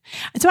open.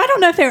 So I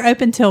don't know if they were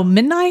open till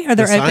midnight or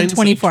they're open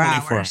 24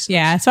 hours.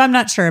 Yeah. So I'm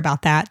not sure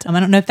about that. I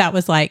don't know if that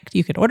was like,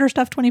 you could order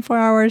stuff 24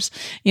 hours,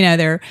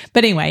 but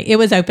anyway, it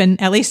was open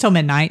at least till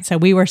midnight. So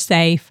we were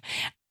safe.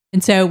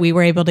 And so we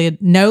were able to,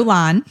 no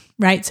line,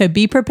 right? So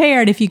be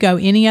prepared. If you go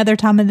any other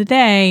time of the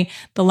day,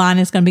 the line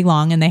is going to be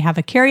long, and they have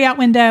a carryout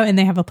window and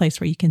they have a place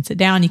where you can sit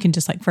down. You can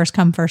just like first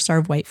come, first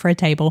serve, wait for a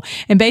table.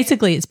 And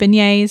basically it's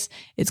beignets,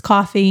 it's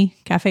coffee,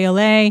 cafe au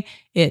lait,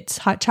 it's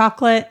hot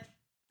chocolate.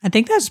 I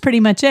think that's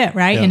pretty much it,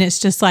 right? Yeah. And it's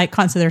just like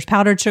constant. There's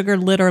powdered sugar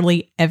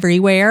literally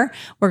everywhere.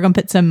 We're going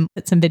to put some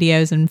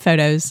videos and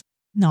photos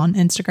on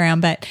Instagram,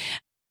 but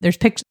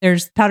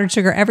there's powdered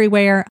sugar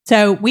everywhere.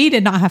 So we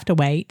did not have to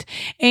wait.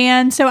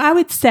 And so I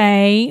would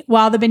say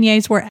while the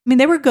beignets were,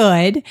 they were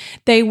good.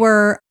 They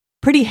were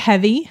pretty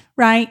heavy,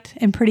 right?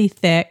 And pretty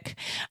thick.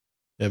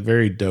 Yeah,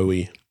 very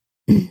doughy.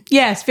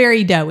 Yes,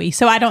 very doughy.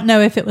 So I don't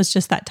know if it was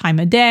just that time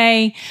of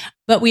day,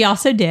 but we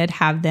also did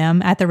have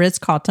them at the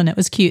Ritz-Carlton. It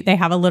was cute. They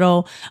have a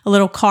little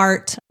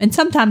cart, and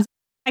sometimes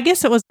I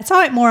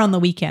saw it more on the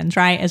weekends,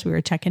 right? As we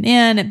were checking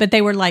in, but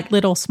they were like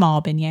little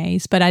small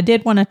beignets. But I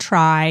did want to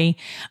try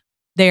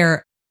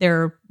their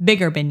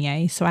bigger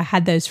beignets. So I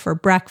had those for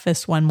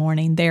breakfast one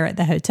morning there at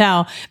the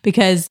hotel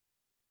because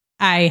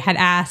I had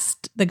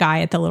asked the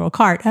guy at the little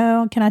cart,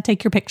 oh, can I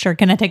take your picture?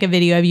 Can I take a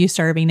video of you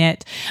serving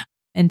it?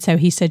 And so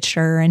he said,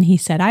 sure. And he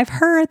said, I've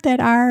heard that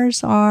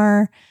ours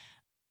are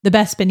the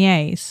best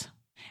beignets.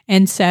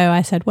 And so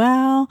I said,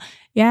 well,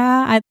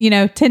 yeah,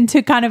 I tend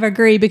to kind of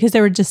agree because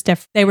they were just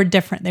they were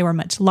different. They were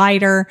much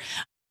lighter.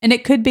 And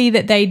it could be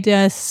that they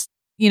just,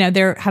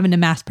 they're having to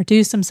mass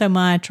produce them so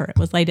much, or it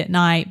was late at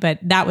night, but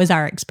that was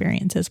our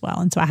experience as well.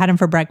 And so I had them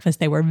for breakfast.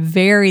 They were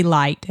very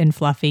light and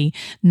fluffy,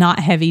 not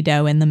heavy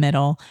dough in the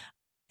middle,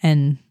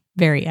 and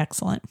very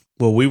excellent.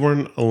 Well, we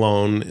weren't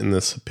alone in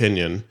this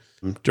opinion.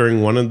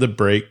 During one of the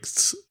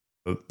breaks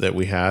that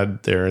we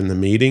had there in the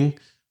meeting,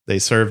 they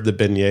served the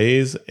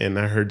beignets, and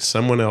I heard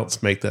someone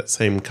else make that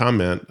same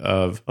comment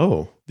of,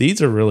 oh,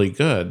 these are really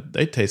good.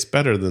 They taste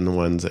better than the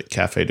ones at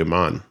Café du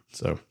Monde.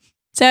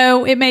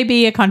 So it may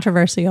be a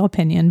controversial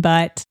opinion,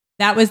 but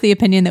that was the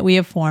opinion that we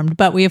have formed.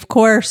 But we, of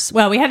course,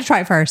 we had to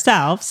try it for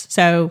ourselves.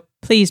 So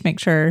please make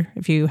sure,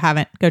 if you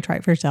haven't, go try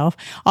it for yourself.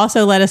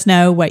 Also, let us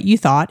know what you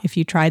thought, if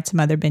you tried some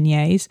other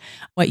beignets,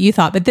 what you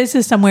thought. But this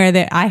is somewhere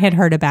that I had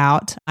heard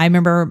about. I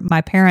remember my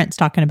parents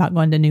talking about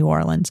going to New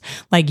Orleans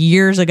like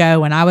years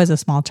ago when I was a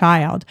small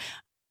child,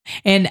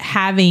 and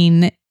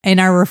having in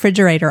our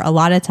refrigerator, a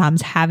lot of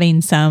times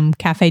having some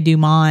Café du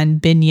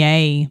Monde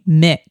beignet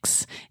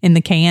mix in the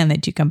can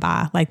that you can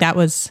buy. Like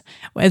it's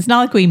not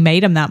like we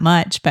made them that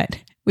much, but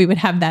we would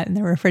have that in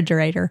the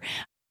refrigerator.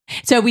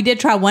 So we did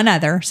try one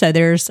other. So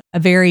there's a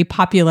very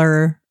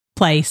popular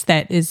place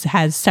that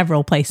has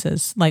several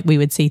places like we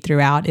would see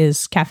throughout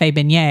is Cafe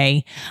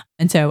Beignet.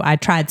 And so I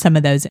tried some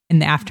of those in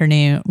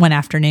the one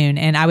afternoon,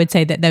 and I would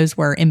say that those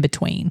were in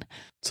between.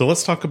 So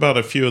let's talk about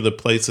a few of the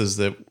places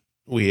that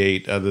we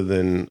ate other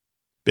than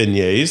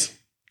beignets,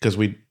 because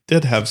we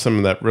did have some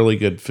of that really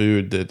good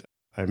food that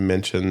I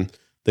mentioned,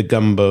 the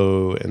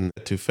gumbo and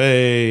the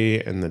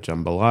etouffee and the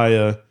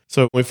jambalaya.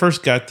 So when we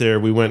first got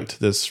there, we went to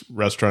this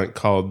restaurant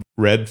called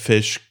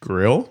Redfish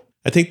Grill.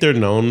 I think they're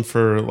known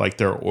for like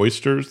their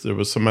oysters. There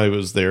was somebody who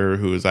was there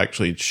who was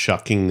actually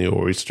shucking the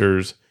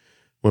oysters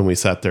when we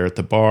sat there at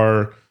the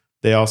bar.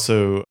 They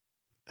also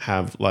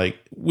have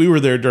we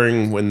were there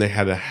during when they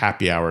had a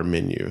happy hour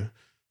menu.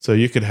 So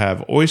you could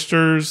have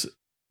oysters,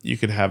 you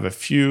could have a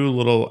few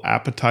little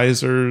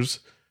appetizers,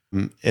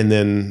 and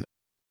then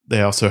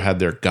they also had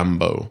their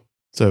gumbo.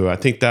 So I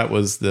think that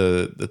was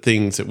the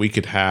things that we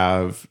could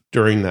have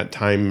during that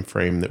time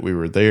frame that we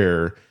were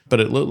there.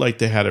 But it looked like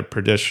they had a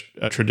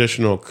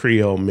traditional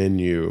Creole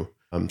menu,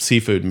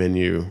 seafood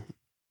menu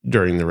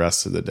during the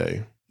rest of the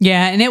day.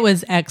 Yeah, and it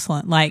was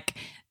excellent. Like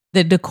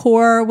the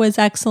decor was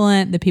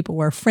excellent. The people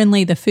were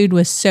friendly. The food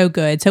was so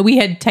good. So we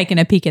had taken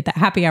a peek at that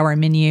happy hour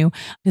menu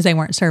because they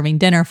weren't serving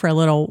dinner for a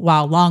little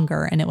while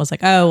longer. And it was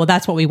like, oh, well,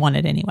 that's what we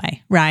wanted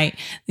anyway, right?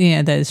 You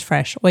know, those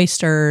fresh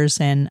oysters,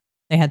 and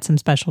they had some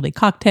specialty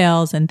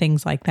cocktails and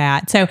things like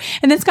that. So,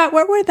 and then Scott,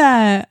 what were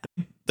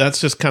That's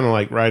just kind of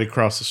like right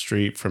across the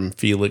street from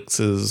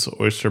Felix's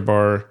Oyster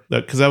Bar.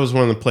 Because that was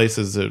one of the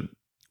places that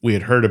we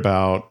had heard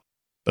about,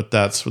 but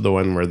that's the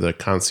one where the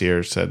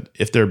concierge said,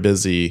 if they're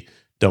busy,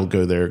 don't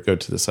go there, go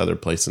to this other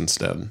place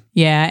instead.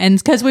 Yeah, and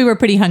because we were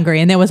pretty hungry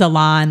and there was a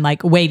line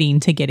like waiting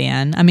to get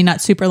in. I mean,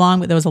 not super long,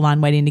 but there was a line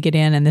waiting to get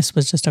in, and this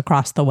was just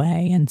across the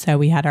way. And so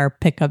we had our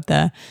pick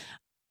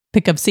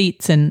of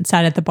seats and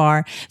sat at the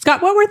bar.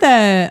 Scott, what were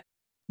the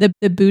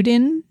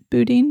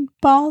boudin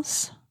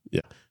balls?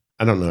 Yeah,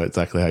 I don't know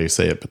exactly how you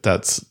say it, but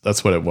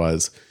that's what it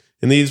was.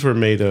 And these were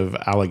made of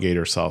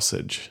alligator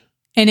sausage.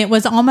 And it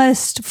was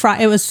almost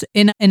it was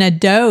in a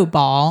dough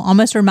ball,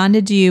 almost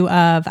reminded you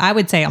of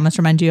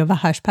a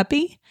hush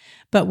puppy,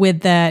 but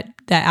with the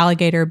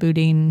alligator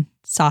boudin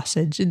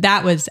sausage.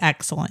 That was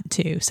excellent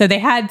too. So they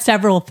had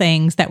several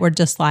things that were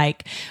just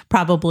like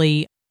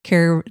probably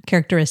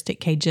characteristic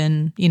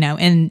Cajun,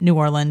 in New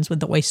Orleans with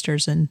the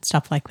oysters and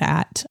stuff like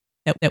that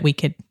we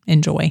could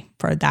enjoy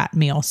for that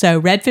meal.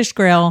 So Redfish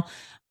Grill,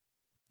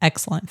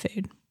 excellent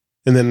food.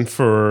 And then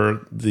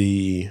for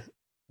the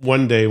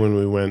one day when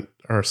we went,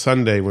 or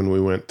Sunday when we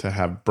went to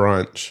have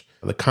brunch,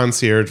 the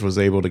concierge was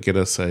able to get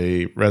us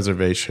a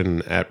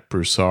reservation at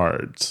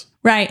Broussard's.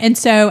 Right. And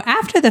so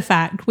after the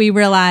fact, we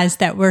realized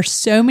that we're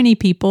so many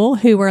people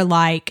who were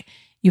like,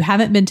 you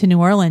haven't been to New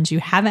Orleans, you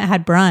haven't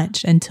had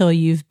brunch until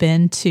you've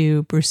been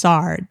to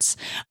Broussard's.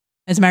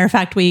 As a matter of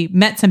fact, we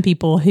met some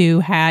people who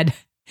had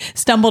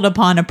stumbled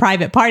upon a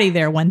private party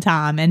there one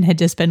time and had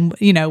just been,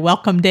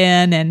 welcomed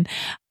in and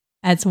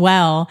as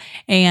well.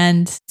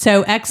 And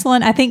so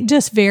excellent. I think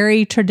just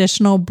very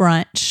traditional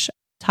brunch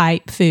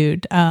type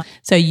food.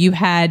 So you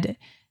had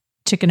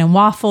chicken and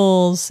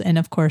waffles, and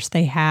of course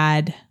they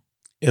had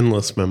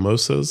endless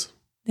mimosas.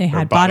 They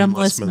had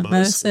bottomless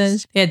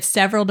mimosas. They had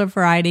several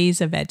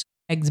varieties of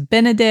eggs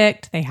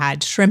Benedict. They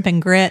had shrimp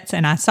and grits.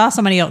 And I saw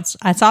somebody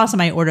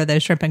order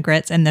those shrimp and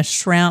grits, and the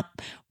shrimp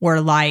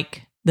were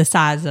like the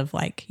size of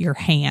like your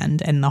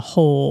hand and the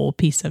whole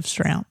piece of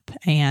shrimp.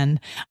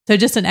 And so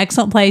just an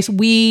excellent place.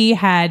 We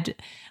had,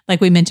 like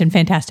we mentioned,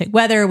 fantastic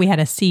weather. We had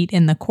a seat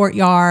in the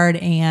courtyard,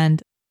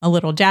 and a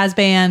little jazz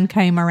band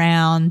came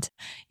around,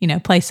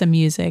 play some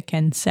music.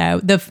 And so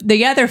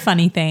the other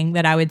funny thing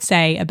that I would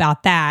say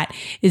about that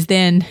is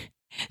then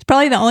it's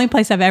probably the only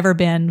place I've ever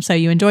been. So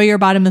you enjoy your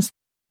bottomless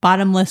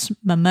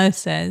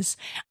mimosas.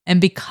 And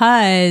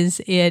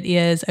because it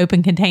is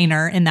open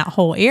container in that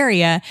whole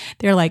area,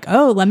 they're like,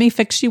 oh, let me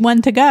fix you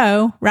one to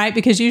go, right?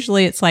 Because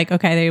usually it's like,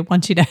 okay, they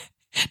want you to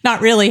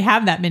not really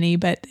have that many,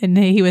 and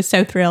he was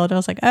so thrilled. I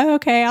was like, oh,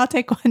 okay, I'll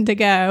take one to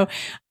go.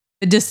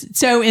 Just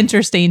so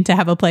interesting to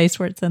have a place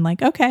where it's then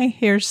like, okay,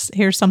 here's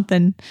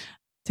something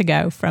to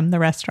go from the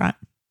restaurant.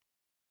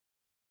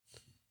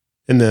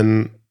 And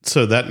then,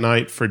 so that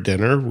night for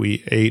dinner,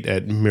 we ate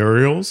at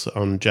Muriel's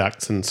on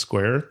Jackson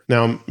Square.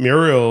 Now,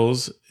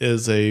 Muriel's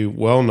is a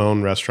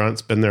well-known restaurant.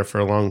 It's been there for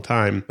a long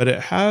time, but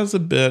it has a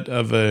bit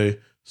of a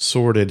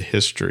sordid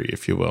history,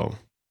 if you will.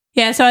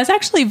 Yeah, so I was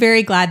actually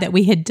very glad that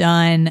we had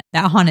done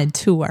that haunted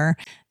tour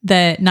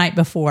the night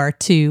before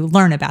to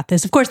learn about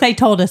this. Of course, they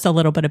told us a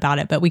little bit about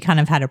it, but we kind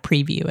of had a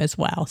preview as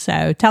well.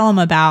 So tell them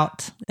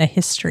about the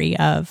history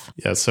of...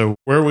 Yeah, so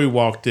where we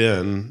walked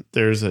in,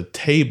 there's a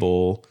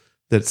table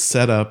that's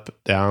set up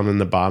down in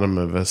the bottom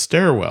of a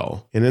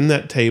stairwell. And in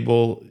that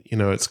table,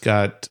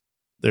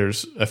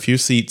 there's a few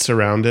seats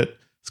around it.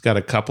 It's got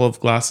a couple of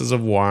glasses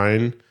of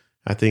wine,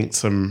 I think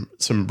some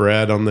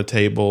bread on the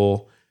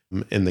table,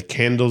 and the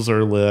candles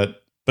are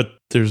lit, but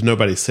there's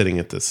nobody sitting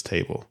at this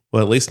table.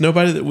 Well, at least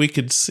nobody that we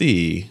could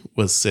see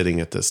was sitting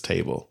at this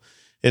table.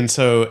 And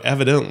so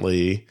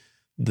evidently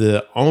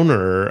the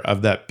owner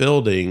of that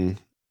building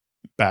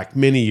back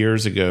many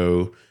years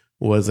ago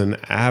was an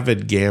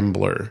avid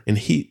gambler, and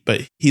he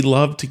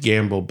loved to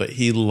gamble, but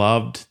he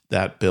loved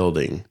that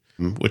building,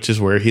 which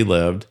is where he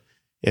lived.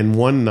 And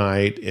one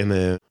night in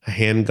a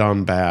hand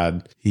gone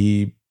bad,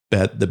 he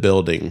bet the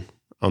building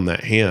on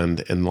that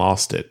hand and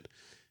lost it.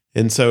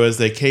 And so as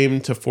they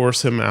came to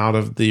force him out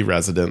of the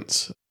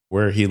residence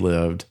where he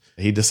lived,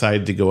 he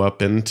decided to go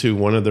up into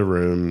one of the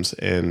rooms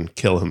and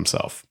kill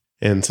himself.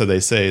 And so they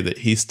say that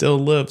he still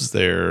lives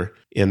there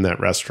in that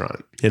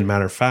restaurant. And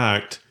matter of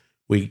fact,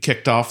 we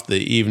kicked off the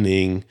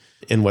evening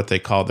in what they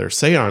call their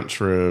seance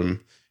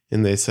room.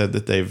 And they said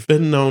that they've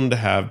been known to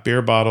have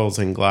beer bottles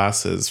and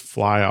glasses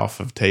fly off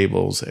of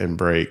tables and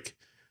break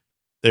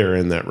there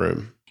in that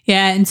room.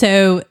 Yeah. And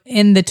so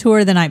in the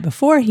tour the night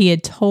before, he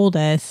had told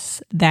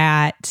us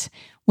that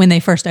when they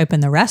first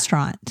opened the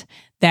restaurant,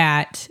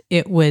 that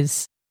it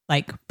was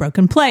like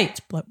broken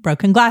plates,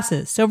 broken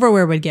glasses,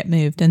 silverware would get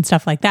moved and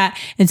stuff like that.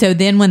 And so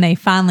then when they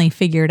finally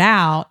figured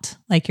out,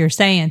 like you're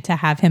saying, to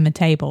have him a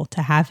table,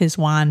 to have his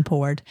wine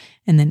poured,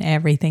 and then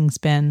everything's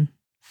been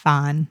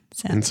fine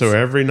since. And so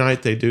every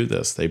night they do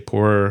this. They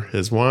pour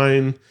his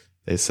wine,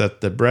 they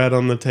set the bread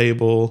on the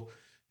table,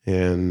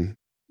 and,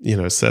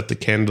 set the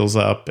candles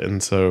up.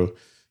 And so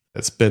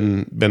it's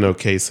been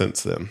okay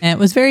since then. And it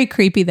was very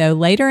creepy, though.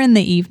 Later in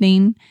the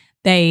evening,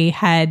 they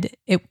had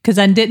it, because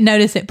I didn't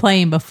notice it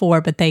playing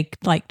before, but they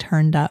like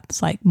turned up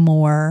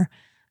more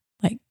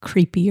like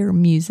creepier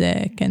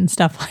music and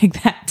stuff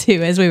like that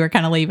too as we were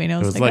kind of leaving. It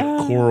was like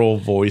choral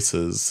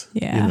voices,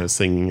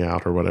 singing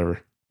out or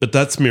whatever. But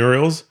that's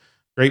Muriel's.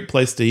 Great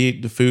place to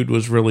eat. The food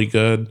was really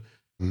good.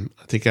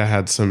 I think I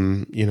had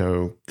some,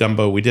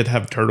 gumbo. We did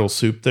have turtle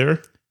soup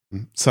there.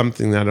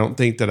 Something that I don't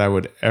think that I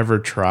would ever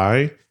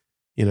try.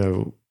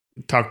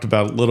 Talked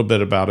about a little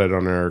bit about it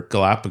on our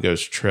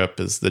Galapagos trip,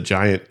 is the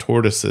giant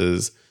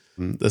tortoises.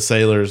 The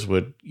sailors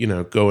would,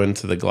 go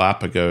into the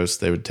Galapagos.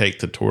 They would take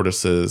the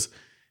tortoises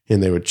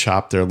and they would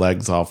chop their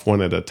legs off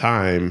one at a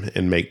time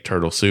and make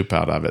turtle soup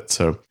out of it.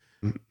 So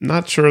I'm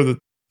not sure that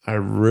I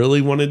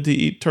really wanted to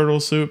eat turtle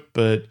soup,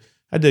 but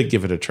I did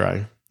give it a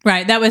try.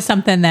 Right. That was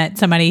something that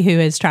somebody who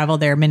has traveled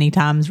there many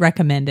times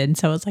recommended.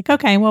 So it's like,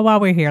 okay, well, while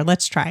we're here,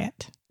 let's try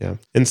it. Yeah.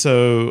 And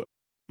so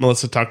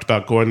Melissa talked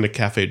about going to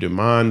Cafe Du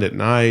Monde at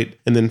night.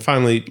 And then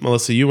finally,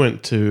 Melissa, you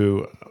went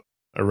to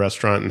a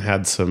restaurant and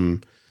had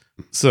some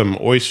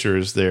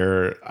oysters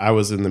there. I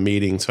was in the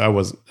meeting,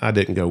 so I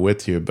didn't go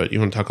with you, but you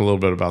want to talk a little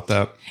bit about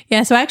that?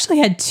 Yeah, so I actually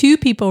had two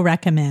people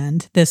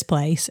recommend this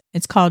place.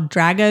 It's called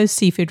Drago's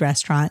Seafood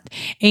Restaurant,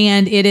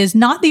 and it is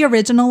not the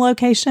original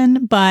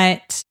location,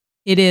 but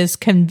it is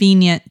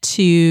convenient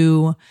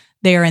to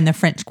there in the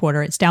French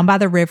Quarter. It's down by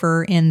the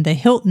river in the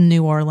Hilton,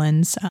 New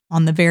Orleans,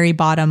 on the very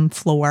bottom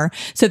floor.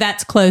 So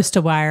that's close to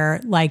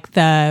where like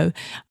the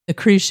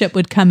cruise ship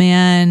would come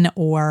in,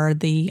 or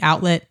the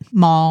outlet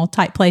mall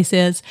type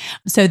places.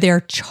 So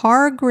their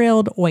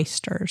char-grilled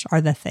oysters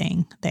are the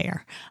thing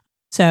there.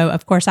 So,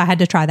 of course, I had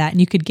to try that, and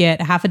you could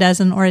get half a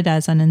dozen or a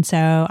dozen. And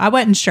so I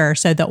wasn't sure.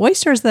 So the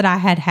oysters that I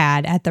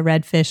had at the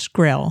Redfish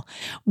Grill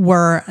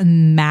were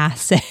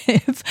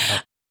massive.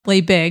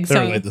 Big.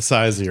 They're like the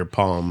size of your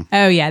palm.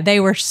 Oh, yeah.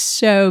 They were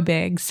so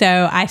big.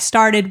 So I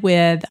started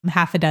with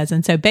half a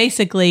dozen. So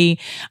basically,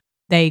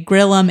 they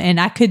grill them, and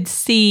I could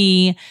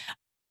see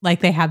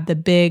like they have the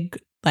big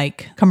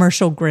like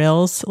commercial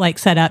grills like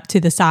set up to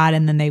the side,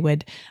 and then they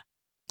would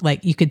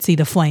like you could see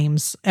the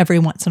flames every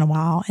once in a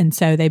while. And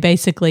so they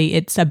basically,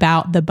 it's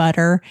about the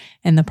butter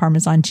and the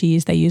Parmesan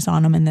cheese they use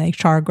on them, and they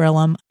char grill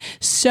them.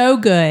 So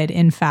good,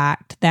 in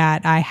fact,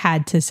 that I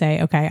had to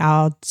say, okay,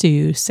 I'll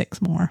do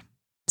 6 more.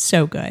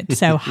 So good.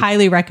 So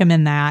highly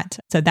recommend that.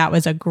 So that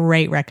was a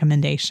great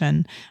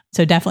recommendation.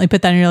 So definitely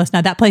put that on your list.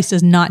 Now that place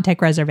does not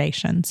take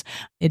reservations.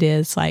 It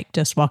is like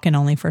just walk in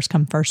only, first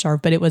come, first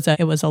serve, but it was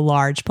a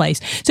large place.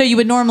 So you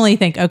would normally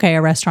think, okay,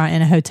 a restaurant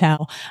and a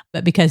hotel,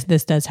 but because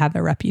this does have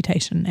a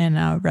reputation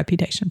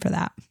for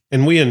that.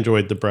 And we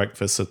enjoyed the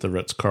breakfast at the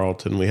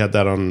Ritz-Carlton. We had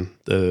that on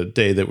the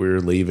day that we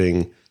were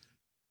leaving.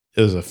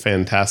 It was a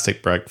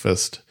fantastic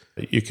breakfast.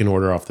 You can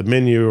order off the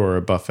menu or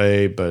a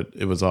buffet, but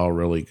it was all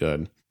really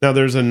good. Now,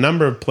 there's a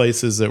number of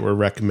places that were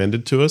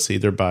recommended to us,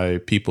 either by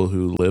people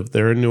who live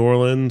there in New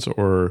Orleans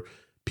or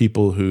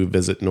people who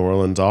visit New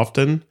Orleans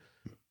often.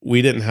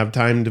 We didn't have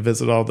time to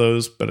visit all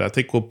those, but I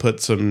think we'll put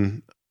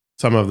some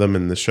of them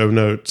in the show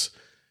notes.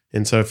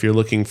 And so if you're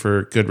looking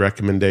for good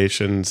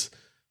recommendations,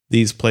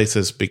 these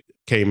places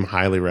became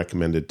highly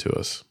recommended to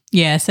us.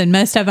 Yes, and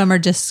most of them are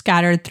just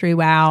scattered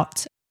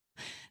throughout,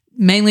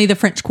 mainly the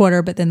French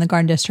Quarter, but then the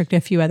Garden District, a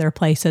few other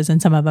places,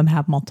 and some of them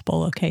have multiple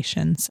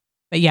locations.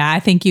 But yeah, I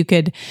think you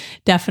could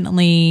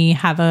definitely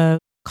have a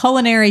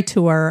culinary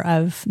tour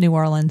of New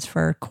Orleans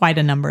for quite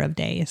a number of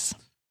days.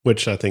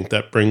 Which I think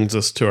that brings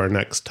us to our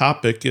next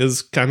topic,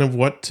 is kind of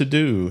what to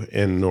do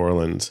in New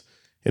Orleans.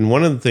 And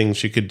one of the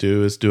things you could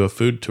do is do a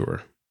food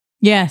tour.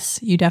 Yes,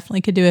 you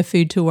definitely could do a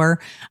food tour.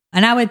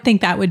 And I would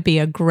think that would be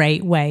a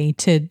great way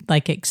to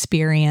like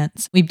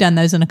experience. We've done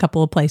those in a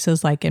couple of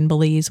places, like in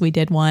Belize, we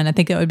did one. I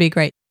think it would be a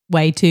great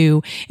way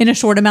to, in a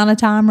short amount of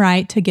time,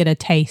 right, to get a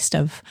taste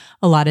of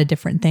a lot of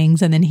different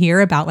things, and then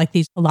hear about like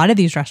a lot of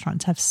these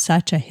restaurants have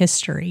such a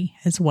history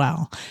as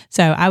well.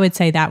 So I would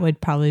say that would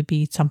probably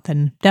be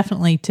something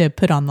definitely to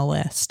put on the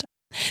list.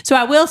 So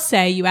I will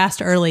say, you asked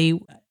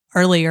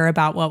earlier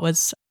about what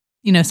was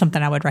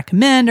something I would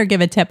recommend or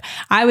give a tip.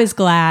 I was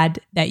glad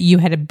that you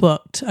had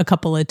booked a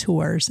couple of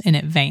tours in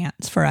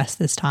advance for us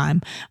this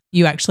time.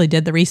 You actually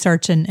did the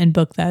research and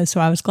booked those.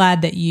 So I was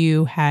glad that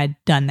you had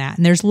done that.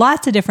 And there's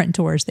lots of different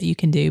tours that you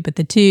can do, but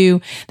the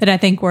two that I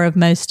think were of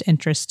most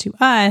interest to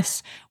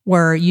us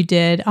were you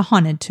did a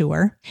haunted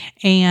tour,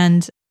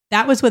 and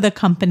that was with a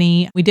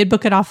company. We did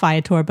book it off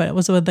Viator, but it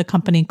was with a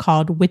company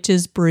called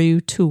Witch's Brew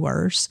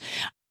Tours.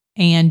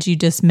 And you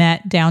just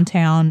met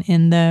downtown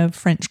in the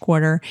French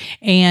Quarter.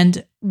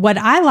 And what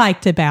I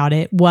liked about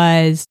it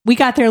was we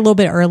got there a little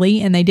bit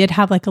early, and they did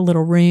have like a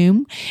little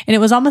room, and it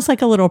was almost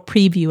like a little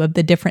preview of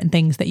the different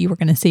things that you were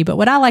going to see. But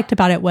what I liked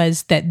about it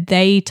was that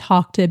they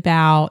talked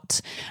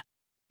about,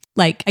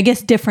 like, I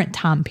guess, different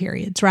time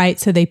periods, right?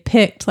 So they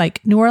picked,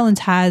 like, New Orleans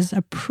has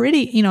a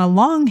pretty, a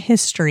long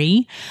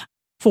history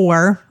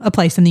for a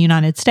place in the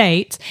United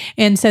States.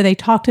 And so they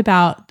talked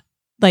about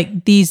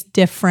like these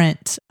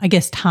different, I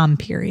guess, time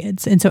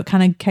periods. And so it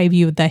kind of gave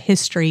you the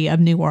history of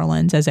New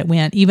Orleans as it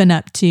went, even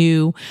up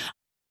to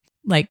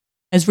like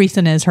as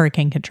recent as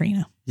Hurricane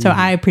Katrina. So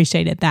I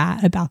appreciated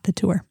that about the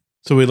tour.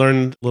 So we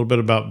learned a little bit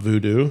about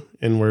voodoo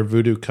and where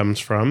voodoo comes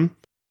from.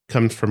 It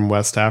comes from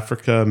West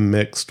Africa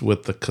mixed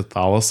with the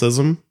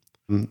Catholicism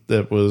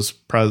that was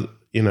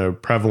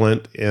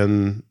prevalent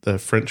in the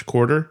French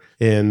Quarter.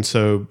 And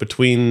so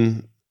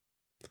between,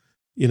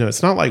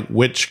 it's not like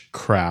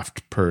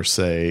witchcraft per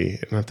se.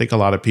 And I think a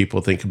lot of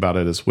people think about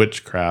it as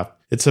witchcraft.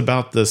 It's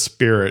about the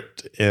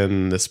spirit,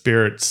 and the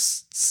spirit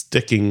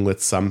sticking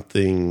with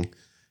something,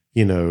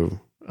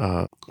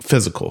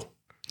 physical,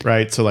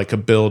 right? So like a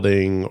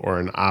building or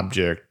an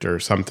object or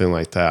something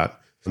like that.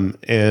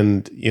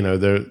 And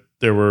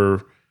there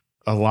were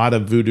a lot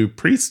of voodoo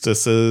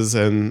priestesses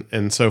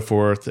and so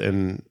forth,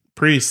 and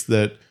priests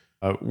that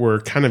were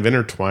kind of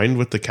intertwined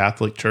with the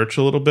Catholic Church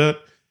a little bit.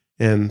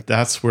 And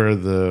that's where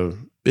the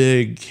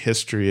big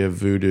history of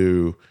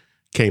voodoo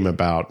came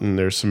about. And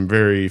there's some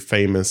very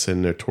famous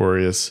and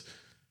notorious,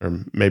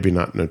 or maybe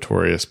not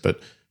notorious,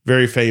 but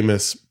very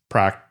famous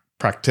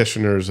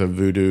practitioners of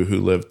voodoo who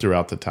lived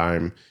throughout the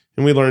time.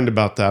 And we learned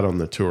about that on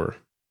the tour.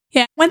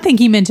 Yeah. One thing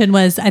he mentioned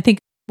was, I think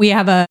we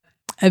have a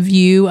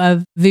view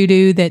of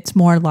voodoo that's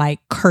more like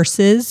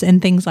curses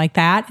and things like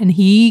that. And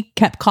he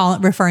kept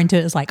referring to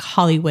it as like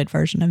Hollywood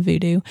version of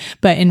voodoo.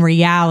 But in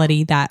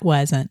reality, that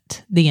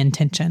wasn't the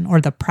intention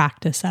or the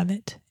practice of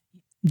it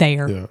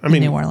there in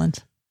New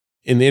Orleans.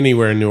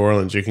 Anywhere in New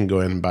Orleans, you can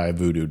go in and buy a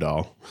voodoo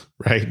doll,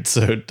 right?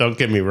 So don't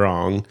get me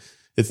wrong.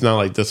 It's not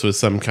like this was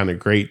some kind of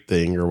great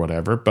thing or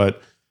whatever.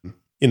 But,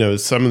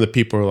 some of the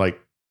people are like,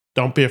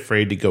 don't be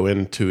afraid to go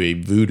into a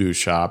voodoo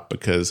shop,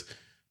 because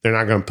they're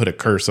not going to put a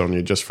curse on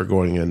you just for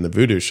going in the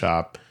voodoo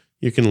shop.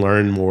 You can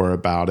learn more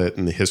about it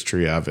and the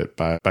history of it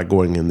by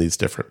going in these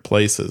different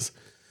places.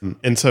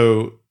 And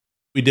so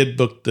we did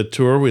book the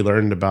tour. We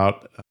learned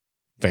about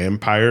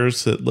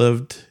vampires that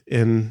lived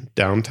in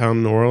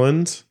downtown New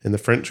Orleans in the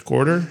French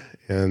Quarter,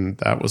 and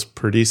that was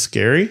pretty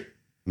scary.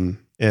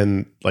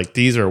 And like,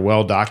 these are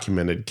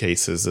well-documented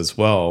cases as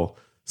well,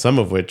 some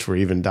of which were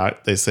even,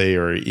 they say,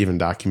 are even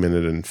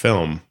documented in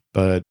film.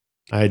 But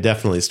I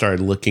definitely started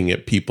looking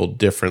at people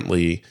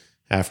differently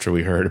after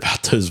we heard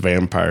about those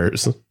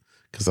vampires,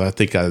 because I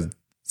think I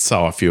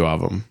saw a few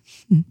of them.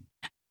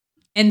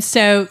 And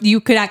so you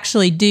could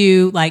actually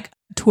do like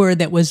a tour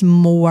that was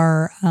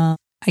more,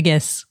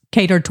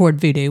 catered toward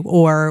voodoo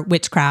or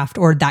witchcraft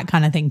or that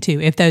kind of thing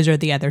too, if those are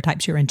the other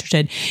types you're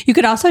interested. You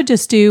could also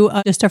just do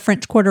just a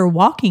French Quarter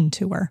walking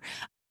tour,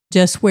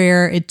 just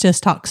where it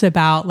just talks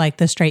about like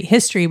the straight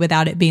history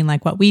without it being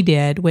like what we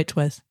did, which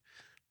was...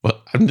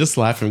 Well, I'm just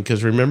laughing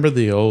because remember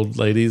the old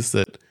ladies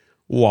that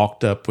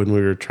walked up when we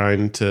were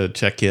trying to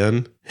check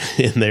in,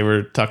 and they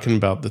were talking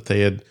about that they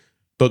had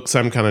booked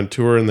some kind of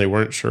tour and they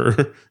weren't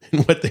sure,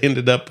 and what they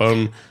ended up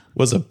on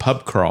was a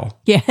pub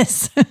crawl.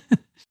 Yes.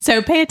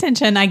 So pay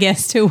attention, I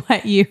guess, to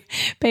what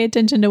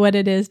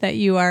it is that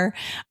you are,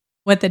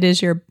 what that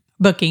is you're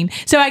booking.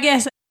 So I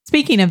guess,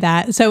 speaking of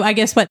that,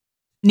 what's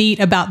neat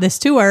about this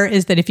tour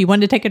is that if you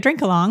wanted to take a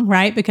drink along,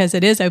 right, because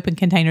it is open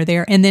container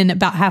there, and then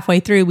about halfway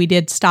through, we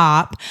did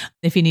stop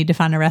if you need to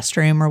find a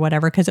restroom or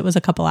whatever, because it was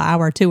a couple of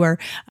hour tour,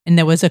 and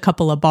there was a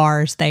couple of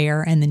bars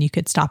there, and then you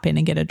could stop in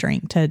and get a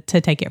drink to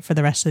take it for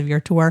the rest of your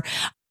tour.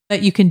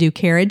 But you can do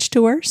carriage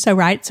tours. So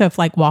if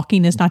like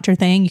walking is not your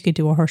thing, you could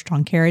do a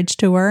horse-drawn carriage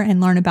tour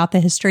and learn about the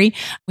history.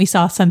 We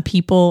saw some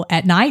people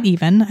at night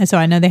even. So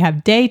I know they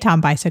have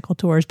daytime bicycle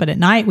tours, but at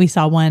night we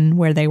saw one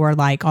where they were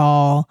like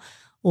all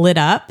lit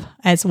up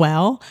as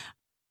well.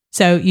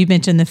 So you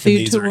mentioned the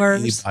food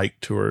tours.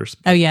 E-bike tours.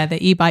 Oh yeah, the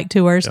e-bike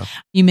tours. Yeah.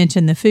 You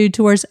mentioned the food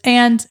tours.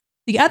 And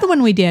the other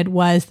one we did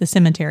was the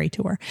cemetery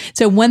tour.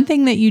 So one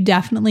thing that you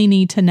definitely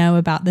need to know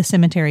about the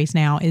cemeteries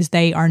now is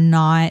they are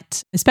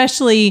not,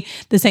 especially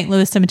the St.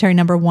 Louis Cemetery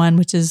No. 1,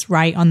 which is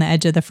right on the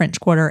edge of the French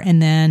Quarter,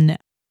 and then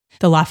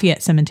the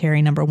Lafayette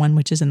Cemetery No. 1,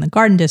 which is in the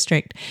Garden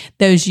District.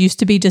 Those used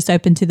to be just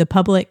open to the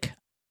public.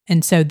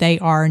 And so they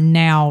are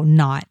now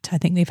not. I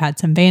think they've had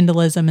some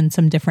vandalism and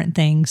some different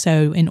things.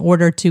 So in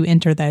order to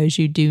enter those,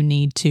 you do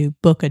need to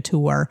book a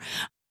tour.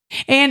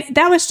 And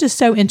that was just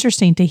so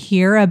interesting to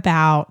hear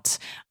about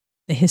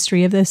the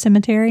history of those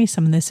cemeteries.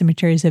 Some of the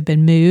cemeteries have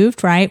been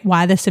moved, right?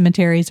 Why the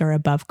cemeteries are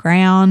above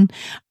ground,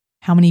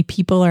 how many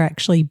people are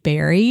actually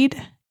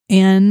buried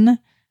in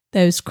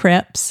those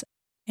crypts.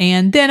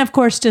 And then, of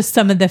course, just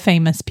some of the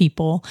famous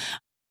people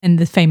and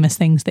the famous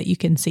things that you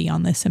can see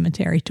on the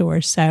cemetery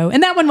tours. So,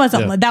 and that one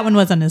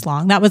wasn't as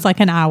long. That was like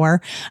an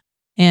hour.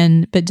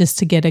 But just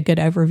to get a good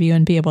overview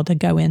and be able to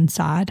go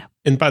inside.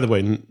 And by the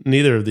way,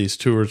 neither of these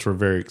tours were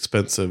very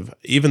expensive.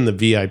 Even the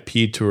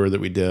VIP tour that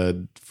we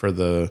did for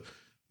the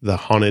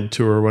haunted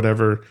tour or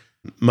whatever,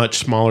 much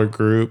smaller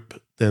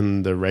group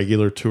than the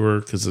regular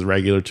tour, because the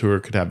regular tour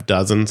could have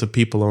dozens of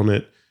people on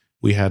it.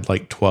 We had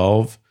like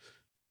 12.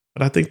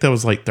 But I think that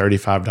was like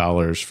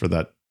 $35 for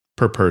that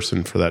per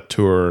person for that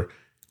tour.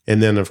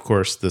 And then, of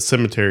course, the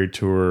cemetery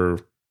tour,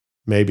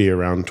 maybe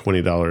around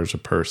 $20 a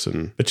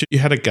person. But you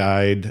had a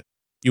guide.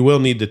 You will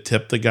need to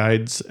tip the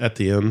guides at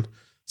the end.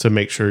 So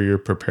make sure you're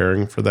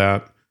preparing for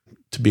that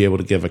to be able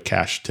to give a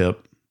cash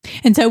tip.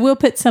 And so we'll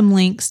put some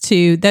links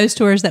to those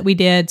tours that we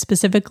did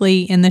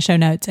specifically in the show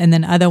notes, and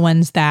then other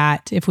ones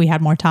that if we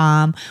had more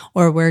time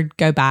or we'd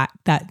go back,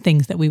 that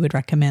things that we would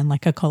recommend,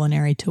 like a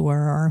culinary tour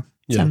or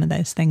some of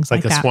those things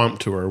like that. Like a swamp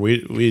tour.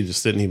 We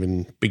just didn't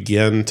even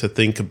begin to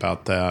think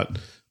about that.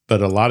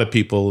 But a lot of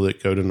people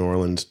that go to New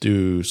Orleans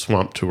do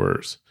swamp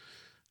tours.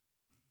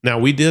 Now,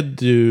 we did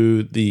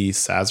do the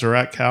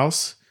Sazerac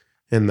House,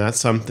 and that's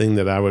something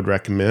that I would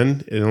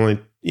recommend. It only,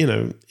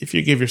 if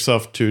you give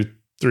yourself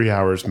 2-3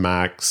 hours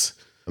max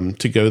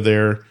to go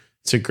there,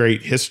 it's a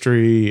great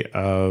history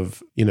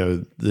of,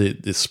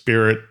 the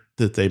spirit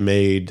that they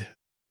made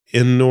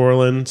in New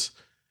Orleans.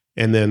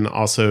 And then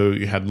also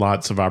you had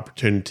lots of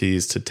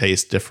opportunities to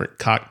taste different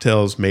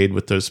cocktails made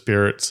with those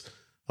spirits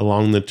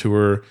along the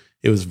tour.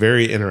 It was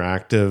very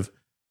interactive.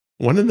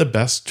 One of the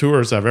best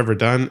tours I've ever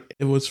done.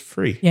 It was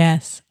free.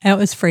 Yes, it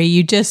was free.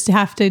 You just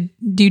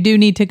you do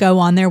need to go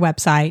on their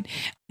website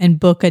and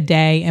book a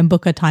day and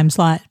book a time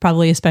slot,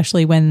 probably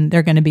especially when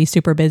they're going to be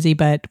super busy,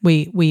 but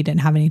we didn't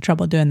have any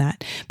trouble doing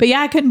that. But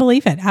yeah, I couldn't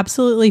believe it.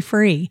 Absolutely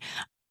free.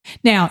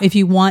 Now, if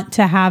you want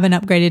to have an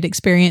upgraded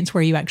experience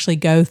where you actually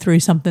go through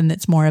something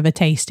that's more of a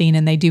tasting,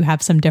 and they do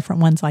have some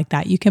different ones like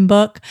that you can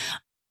book.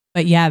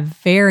 But yeah,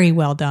 very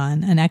well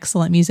done. An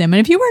excellent museum.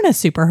 And if you were in a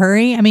super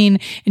hurry, and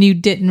you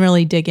didn't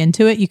really dig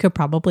into it, you could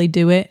probably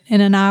do it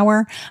in an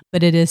hour,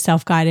 but it is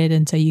self-guided.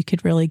 And so you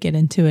could really get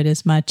into it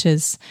as much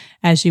as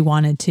you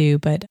wanted to.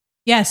 But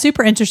yeah,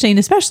 super interesting,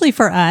 especially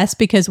for us,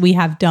 because we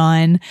have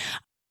done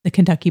the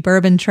Kentucky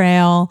Bourbon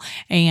Trail,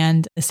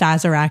 and the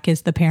Sazerac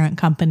is the parent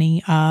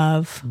company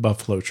of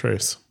Buffalo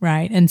Trace.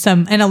 Right. And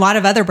a lot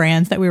of other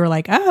brands that we were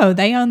like, oh,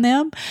 they own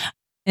them.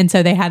 And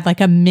so they had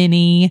like a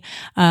mini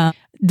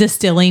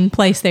distilling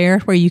place there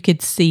where you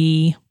could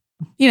see,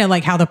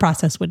 like how the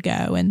process would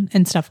go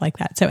and stuff like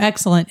that. So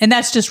excellent. And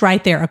that's just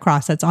right there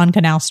across. That's on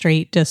Canal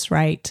Street, just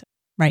right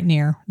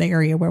near the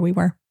area where we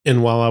were.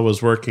 And while I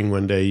was working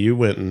one day, you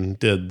went and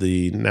did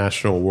the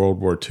National World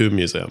War II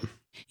Museum.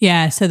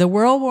 Yeah. So the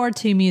World War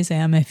II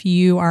Museum, if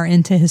you are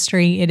into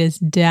history, it is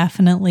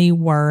definitely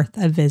worth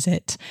a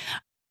visit.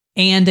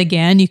 And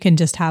again, you can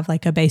just have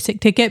like a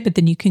basic ticket, but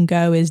then you can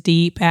go as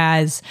deep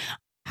as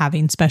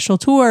having special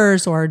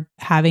tours or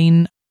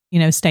having,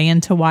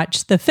 staying to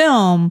watch the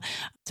film.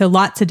 So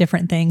lots of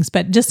different things,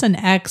 but just an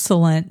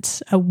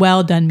excellent,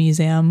 well done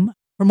museum.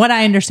 From what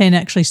I understand, it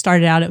actually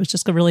started out, it was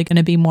just really going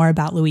to be more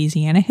about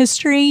Louisiana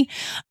history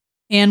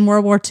and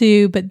World War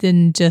II, but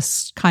then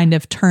just kind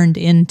of turned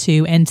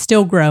into, and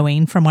still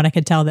growing from what I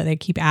could tell, that they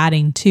keep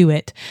adding to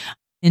it,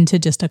 into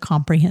just a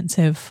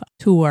comprehensive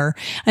tour.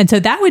 And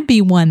so that would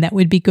be one that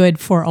would be good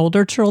for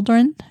older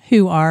children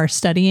who are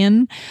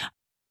studying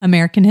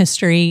American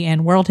history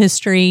and world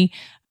history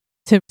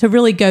to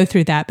really go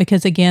through that.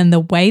 Because again,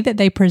 the way that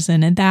they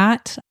presented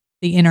that,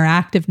 the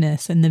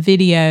interactiveness and the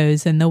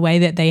videos and the way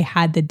that they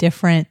had the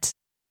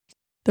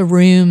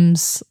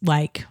rooms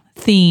like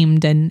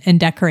themed and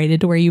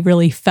decorated to where you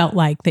really felt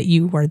like that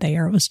you were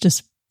there. It was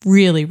just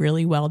really,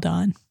 really well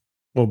done.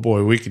 Well,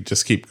 boy, we could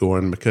just keep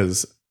going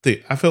because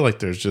I feel like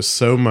there's just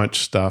so much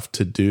stuff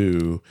to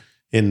do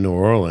in New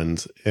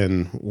Orleans,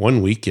 and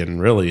one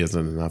weekend really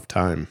isn't enough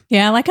time.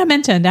 Yeah, like I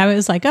mentioned, I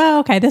was like,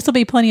 oh, okay, this will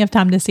be plenty of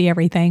time to see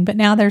everything. But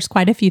now there's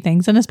quite a few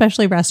things, and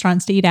especially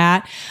restaurants to eat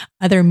at,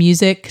 other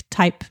music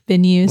type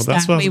venues. Well,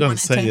 that's what I was going to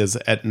say is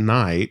at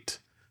night.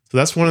 So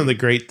that's one of the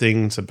great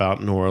things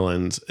about New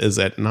Orleans is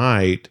at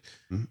night,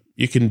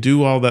 you can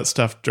do all that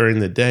stuff during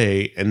the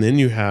day, and then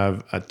you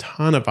have a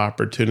ton of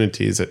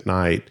opportunities at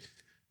night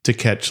to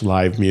catch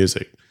live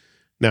music.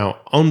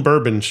 Now, on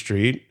Bourbon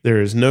Street, there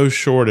is no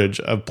shortage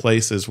of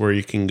places where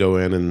you can go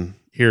in and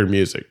hear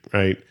music,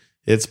 right?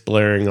 It's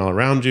blaring all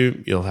around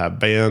you. You'll have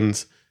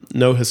bands.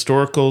 No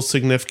historical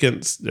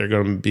significance. They're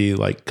going to be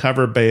like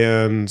cover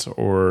bands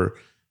or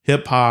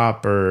hip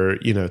hop or,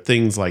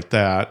 things like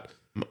that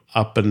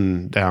up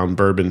and down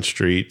Bourbon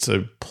Street.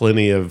 So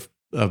plenty of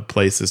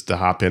places to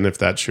hop in if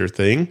that's your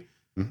thing,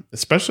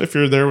 especially if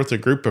you're there with a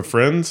group of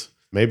friends,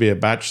 maybe a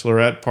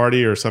bachelorette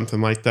party or something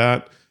like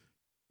that.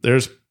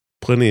 There's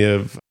plenty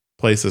of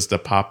places to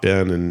pop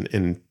in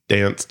and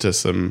dance to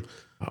some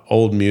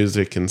old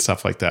music and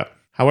stuff like that.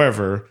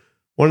 However,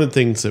 one of the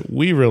things that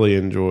we really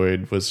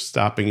enjoyed was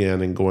stopping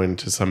in and going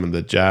to some of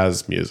the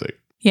jazz music.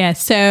 Yeah,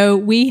 so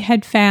we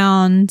had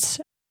found,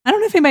 I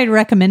don't know if anybody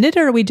recommended it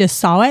or we just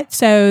saw it.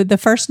 So the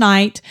first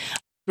night...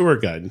 Tour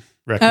guide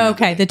recommended. Oh,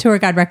 okay, the tour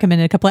guide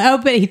recommended a couple.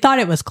 But he thought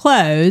it was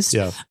closed.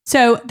 Yeah.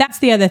 So that's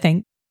the other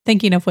thing.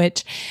 Thinking of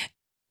which,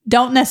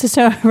 don't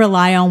necessarily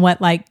rely on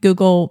what like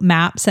Google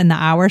Maps and the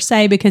hour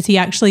say, because he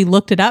actually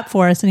looked it up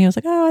for us and he was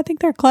like, oh, I think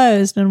they're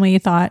closed. And we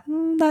thought,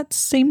 that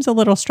seems a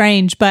little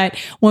strange. But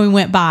when we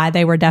went by,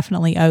 they were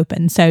definitely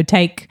open. So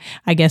take,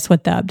 I guess,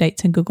 what the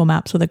updates in Google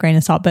Maps with a grain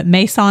of salt. But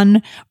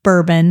Maison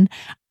Bourbon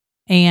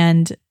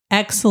and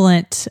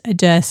excellent,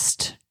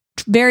 just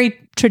very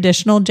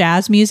traditional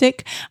jazz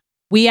music.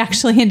 We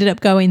actually ended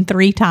up going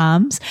 3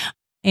 times.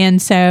 And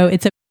so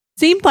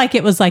seemed like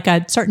it was like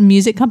a certain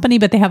music company,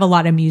 but they have a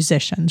lot of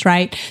musicians,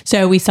 right?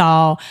 So we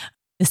saw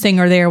the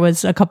singer there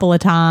was a couple of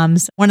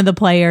times. One of the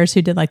players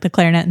who did like the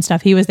clarinet and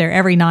stuff, he was there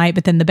every night,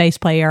 but then the bass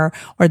player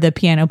or the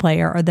piano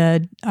player or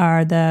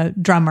the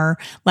drummer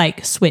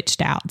like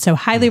switched out. So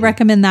highly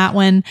recommend that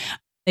one.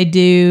 They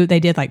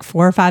did like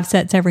 4 or 5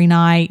 sets every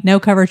night, no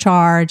cover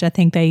charge. I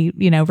think they,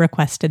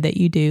 requested that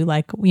you do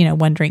like,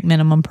 1 drink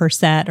minimum per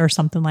set or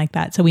something like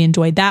that. So we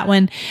enjoyed that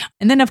one.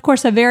 And then of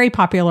course, a very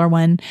popular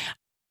one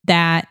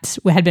that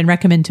had been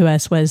recommended to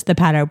us was the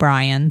Pat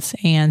O'Brien's,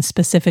 and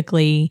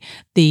specifically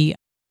the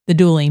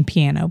dueling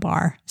piano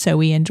bar. So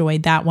we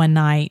enjoyed that one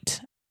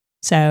night.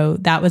 So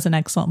that was an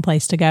excellent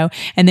place to go.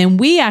 And then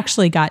we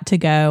actually got to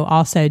go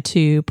also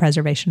to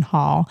Preservation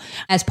Hall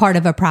as part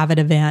of a private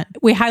event.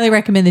 We highly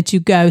recommend that you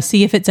go,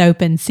 see if it's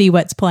open, see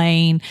what's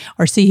playing,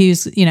 or see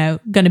who's,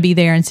 going to be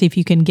there and see if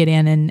you can get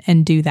in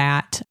and do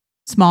that.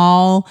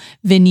 Small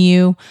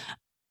venue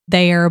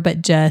there,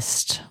 but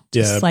just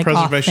like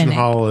Preservation authentic.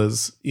 Hall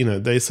is,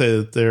 they say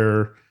that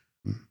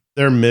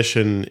their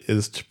mission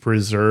is to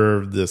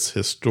preserve this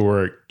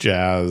historic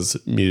jazz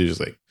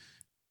music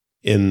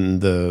in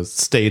the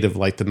state of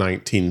like the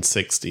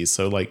 1960s.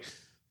 So like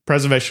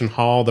Preservation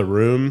Hall, the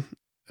room,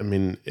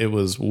 it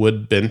was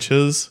wood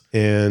benches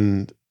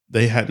and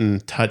they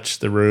hadn't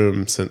touched the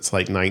room since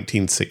like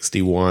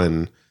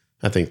 1961,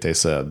 I think they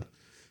said.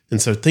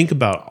 And so think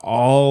about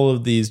all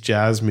of these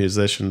jazz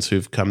musicians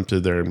who've come through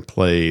there and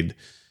played.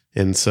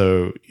 And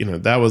so,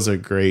 that was a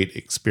great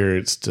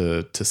experience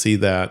to see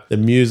that. The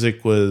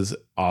music was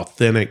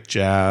authentic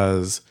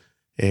jazz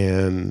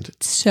and...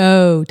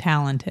 so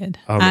talented.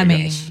 Oh my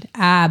gosh.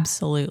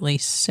 Absolutely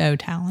so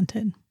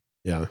talented.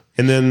 Yeah.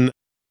 And then,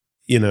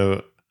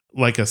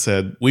 like I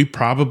said, we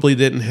probably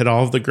didn't hit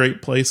all of the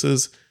great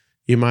places.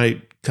 You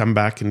might come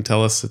back and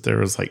tell us that there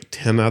was like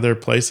 10 other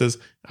places.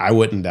 I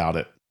wouldn't doubt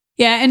it.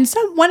 Yeah, and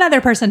one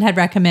other person had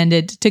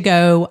recommended to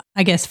go,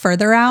 I guess,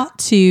 further out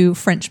to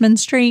Frenchman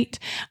Street.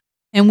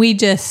 And we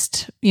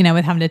just,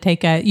 with having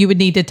to you would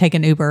need to take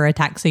an Uber or a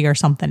taxi or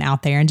something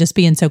out there, and just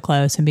being so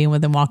close and being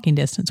within walking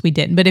distance, we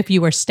didn't. But if you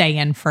were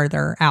staying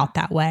further out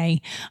that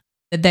way,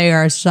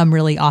 there are some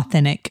really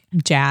authentic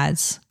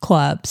jazz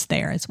clubs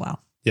there as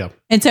well. Yeah.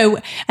 And so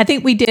I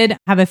think we did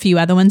have a few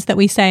other ones that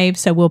we saved.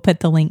 So we'll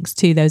put the links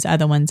to those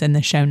other ones in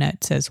the show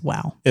notes as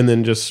well. And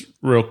then just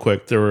real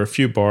quick, there were a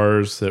few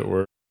bars that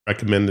were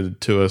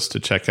recommended to us to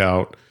check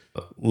out.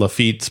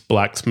 Lafitte's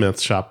Blacksmith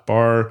Shop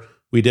Bar.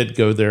 We did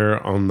go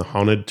there on the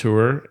haunted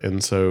tour,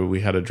 and so we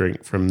had a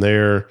drink from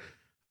there.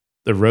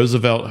 The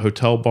Roosevelt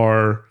Hotel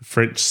Bar,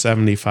 French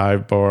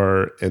 75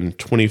 Bar, and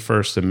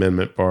 21st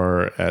Amendment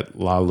Bar at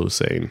La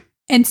Lucerne.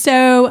 And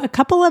so a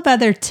couple of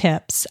other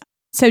tips.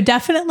 So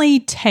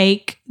definitely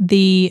take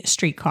the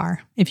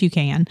streetcar if you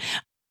can.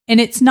 And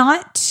it's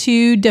not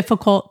too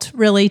difficult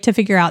really to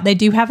figure out. They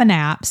do have an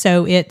app.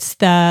 So it's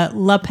the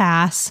La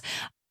Passe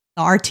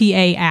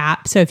RTA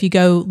app. So if you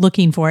go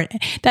looking for it,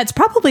 that's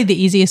probably the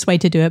easiest way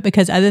to do it,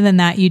 because other than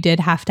that, you did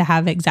have to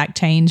have exact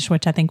change,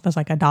 which I think was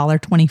like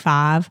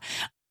 $1.25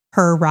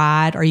 per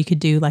ride, or you could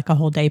do like a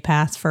whole day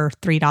pass for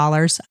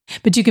 $3.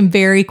 But you can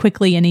very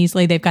quickly and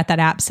easily, they've got that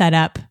app set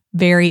up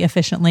very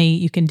efficiently.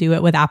 You can do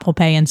it with Apple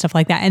Pay and stuff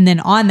like that. And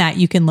then on that,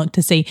 you can look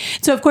to see.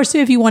 So of course,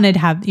 if you wanted to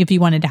have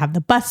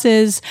the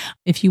buses,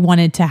 if you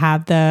wanted to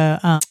have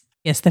the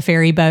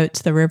ferry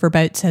boats, the river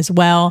boats as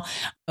well.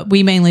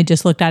 We mainly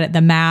just looked at it.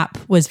 The map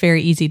was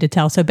very easy to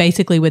tell. So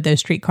basically with those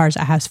streetcars,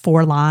 it has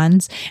 4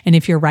 lines. And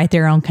if you're right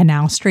there on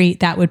Canal Street,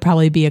 that would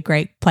probably be a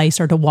great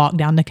place, or to walk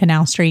down to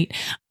Canal Street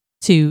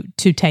to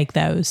take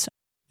those.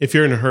 If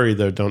you're in a hurry,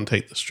 though, don't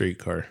take the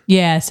streetcar.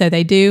 Yeah, so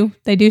they do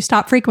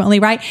stop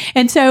frequently, right?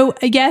 And so,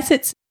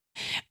 yes,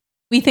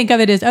 we think of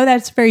it as,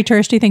 that's a very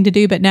touristy thing to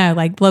do, but no,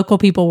 like local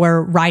people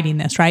were riding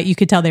this, right? You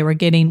could tell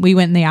we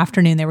went in the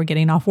afternoon, they were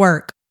getting off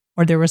work,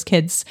 or there was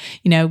kids,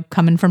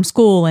 coming from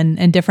school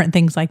and different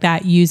things like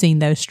that using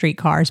those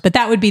streetcars. But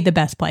that would be the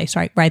best place,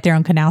 right? Right there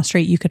on Canal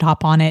Street, you could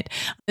hop on it.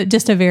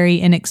 Just a very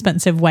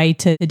inexpensive way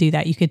to do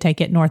that. You could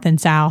take it north and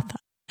south.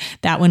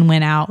 That one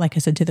went out, like I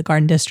said, to the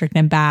Garden District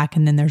and back.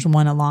 And then there's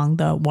one along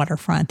the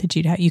waterfront that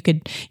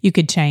you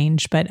could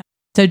change. But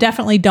so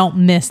definitely don't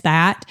miss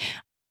that.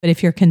 But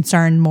if you're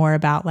concerned more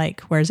about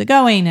like, where's it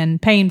going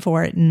and paying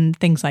for it and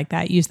things like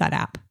that, use that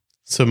app.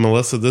 So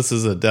Melissa, this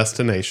is a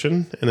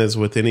destination. And as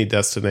with any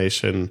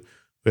destination,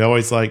 we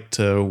always like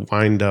to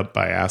wind up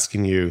by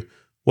asking you,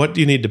 what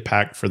do you need to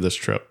pack for this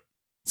trip?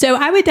 So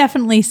I would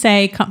definitely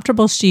say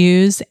comfortable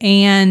shoes.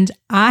 And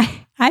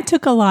I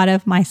took a lot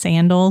of my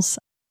sandals,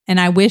 and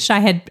I wish I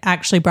had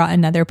actually brought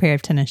another pair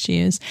of tennis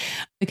shoes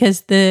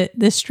because the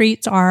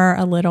streets are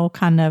a little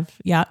kind of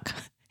yuck.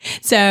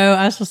 So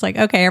I was just like,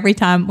 okay, every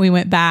time we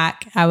went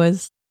back, I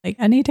was like,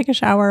 I need to take a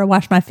shower,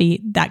 wash my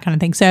feet, that kind of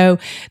thing. So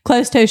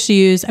closed-toe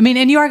shoes. I mean,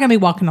 and you are going to be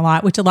walking a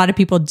lot, which a lot of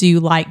people do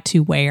like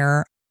to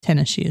wear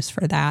tennis shoes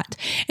for that.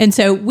 And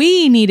so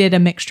we needed a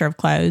mixture of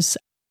clothes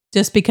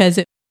just because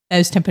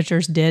those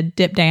temperatures did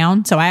dip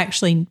down. So I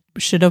actually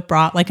should have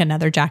brought like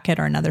another jacket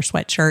or another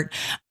sweatshirt.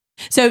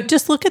 So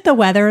just look at the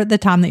weather at the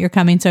time that you're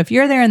coming. So if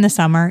you're there in the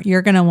summer,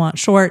 you're going to want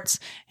shorts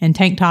and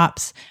tank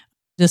tops,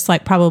 just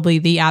like probably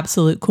the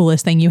absolute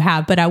coolest thing you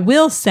have. But I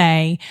will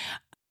say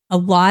a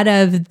lot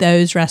of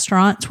those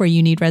restaurants where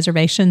you need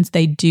reservations,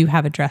 they do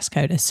have a dress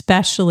code,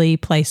 especially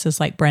places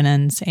like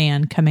Brennan's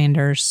and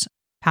Commander's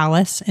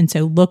Palace. And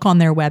so look on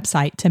their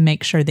website to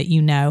make sure that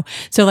you know.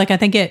 So like I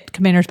think at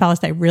Commander's Palace,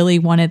 they really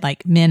wanted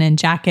like men in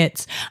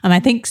jackets. I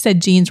think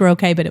said jeans were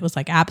okay, but it was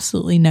like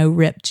absolutely no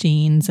ripped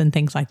jeans and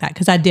things like that.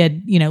 Cause I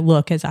did,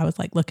 look as I was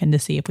like looking to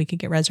see if we could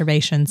get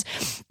reservations.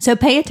 So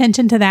pay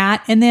attention to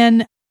that. And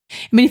then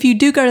if you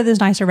do go to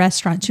those nicer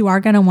restaurants, you are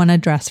going to want to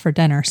dress for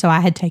dinner. So I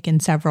had taken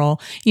several,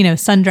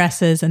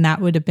 sundresses, and that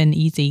would have been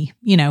easy,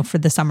 for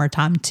the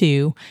summertime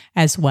too,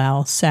 as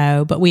well.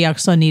 So, but we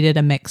also needed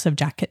a mix of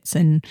jackets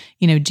and,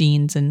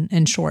 jeans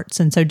and shorts.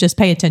 And so just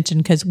pay attention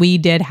because we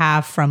did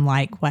have from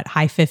high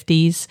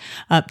 50s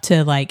up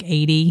to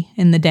 80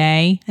 in the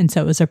day. And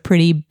so it was a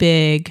pretty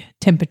big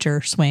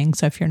temperature swing.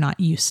 So if you're not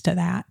used to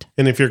that.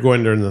 And if you're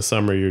going during the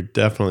summer, you're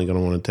definitely going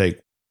to want to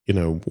take,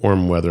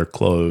 warm weather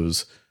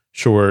clothes,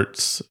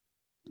 shorts,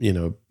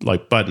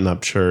 like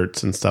button-up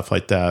shirts and stuff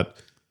like that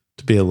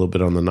to be a little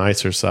bit on the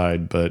nicer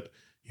side, but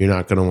you're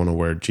not going to want to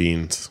wear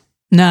jeans.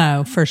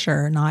 No, for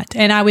sure not.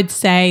 And I would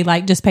say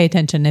just pay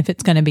attention if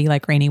it's going to be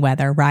rainy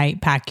weather,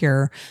 right? Pack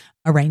a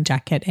rain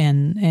jacket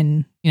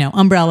and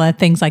umbrella,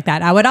 things like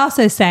that. I would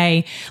also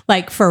say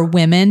for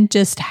women,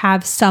 just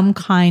have some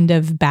kind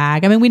of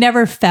bag. I mean, we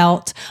never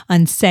felt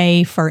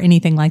unsafe or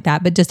anything like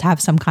that, but just have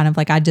some kind of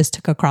I just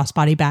took a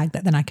crossbody bag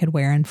that then I could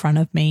wear in front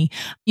of me,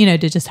 to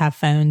just have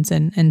phones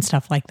and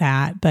stuff like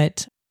that.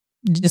 But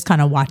just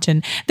kind of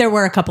watching. There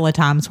were a couple of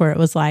times where it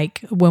was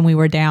when we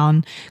were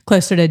down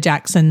closer to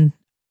Jackson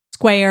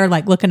Square,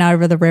 looking out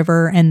over the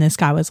river, and this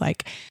guy was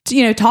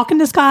talking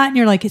to Scott, and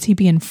you're like, is he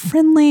being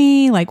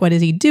friendly? What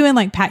is he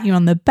doing? Pat you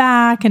on the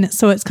back. And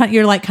so it's kind of,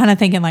 you're kind of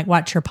thinking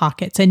watch your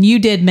pockets. And you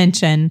did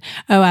mention,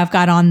 oh, I've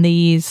got on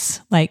these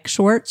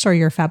shorts or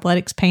your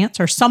Fabletics pants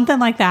or something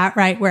like that,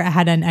 right? Where it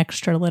had an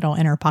extra little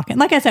inner pocket. And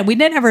like I said, we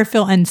didn't ever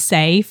feel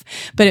unsafe,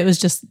 but it was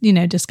just,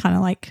 just kind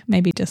of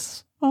maybe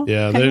just, well,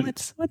 yeah, okay,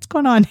 what's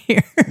going on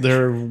here?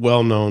 They're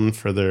well known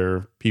for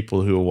their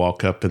people who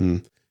walk up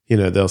and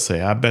they'll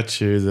say, I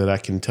bet you that I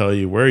can tell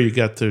you where you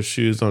got those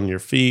shoes on your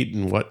feet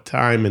and what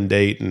time and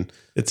date. And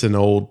it's an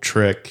old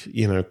trick,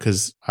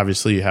 because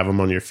obviously you have them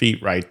on your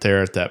feet right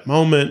there at that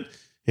moment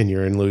and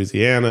you're in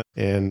Louisiana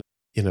and,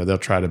 they'll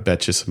try to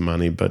bet you some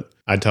money. But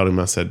I told him,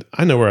 I said,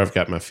 I know where I've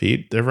got my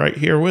feet. They're right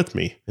here with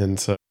me. And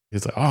so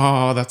he's like,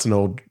 oh, that's an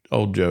old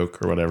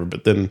joke or whatever.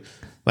 But then,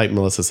 like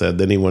Melissa said,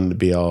 then he wanted to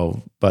be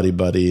all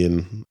buddy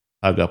and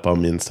hug up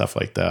on me and stuff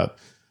like that.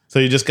 So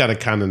you just got to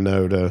kind of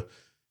know to,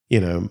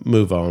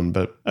 move on.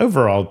 But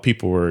overall,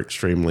 people were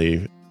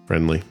extremely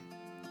friendly.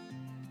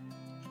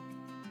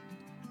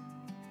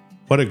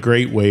 What a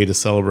great way to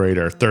celebrate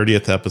our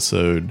 30th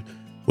episode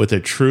with a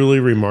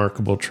truly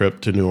remarkable trip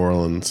to New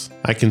Orleans.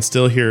 I can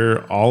still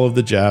hear all of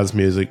the jazz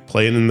music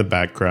playing in the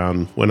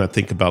background when I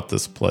think about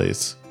this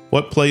place.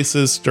 What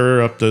places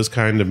stir up those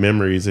kind of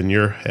memories in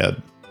your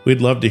head? We'd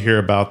love to hear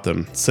about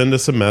them. Send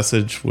us a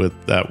message with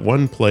that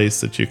one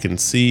place that you can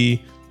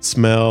see,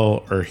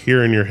 smell, or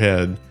hear in your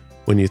head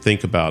when you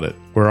think about it.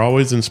 We're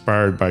always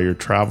inspired by your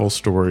travel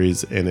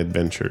stories and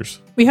adventures.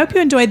 We hope you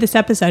enjoyed this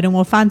episode and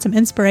will find some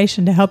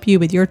inspiration to help you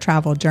with your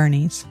travel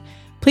journeys.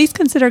 Please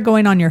consider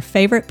going on your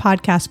favorite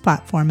podcast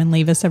platform and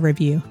leave us a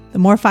review. The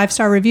more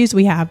 5-star reviews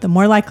we have, the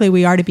more likely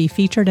we are to be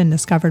featured and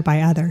discovered by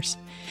others.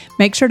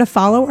 Make sure to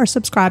follow or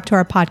subscribe to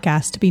our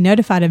podcast to be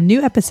notified of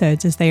new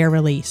episodes as they are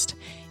released.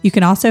 You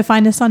can also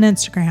find us on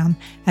Instagram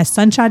as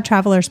Sunshine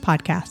Travelers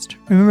Podcast.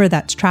 Remember,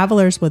 that's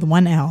Travelers with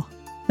one L.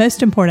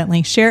 Most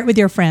importantly, share it with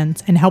your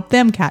friends and help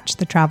them catch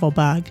the travel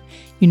bug.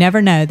 You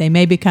never know, they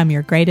may become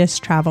your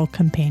greatest travel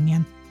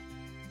companion.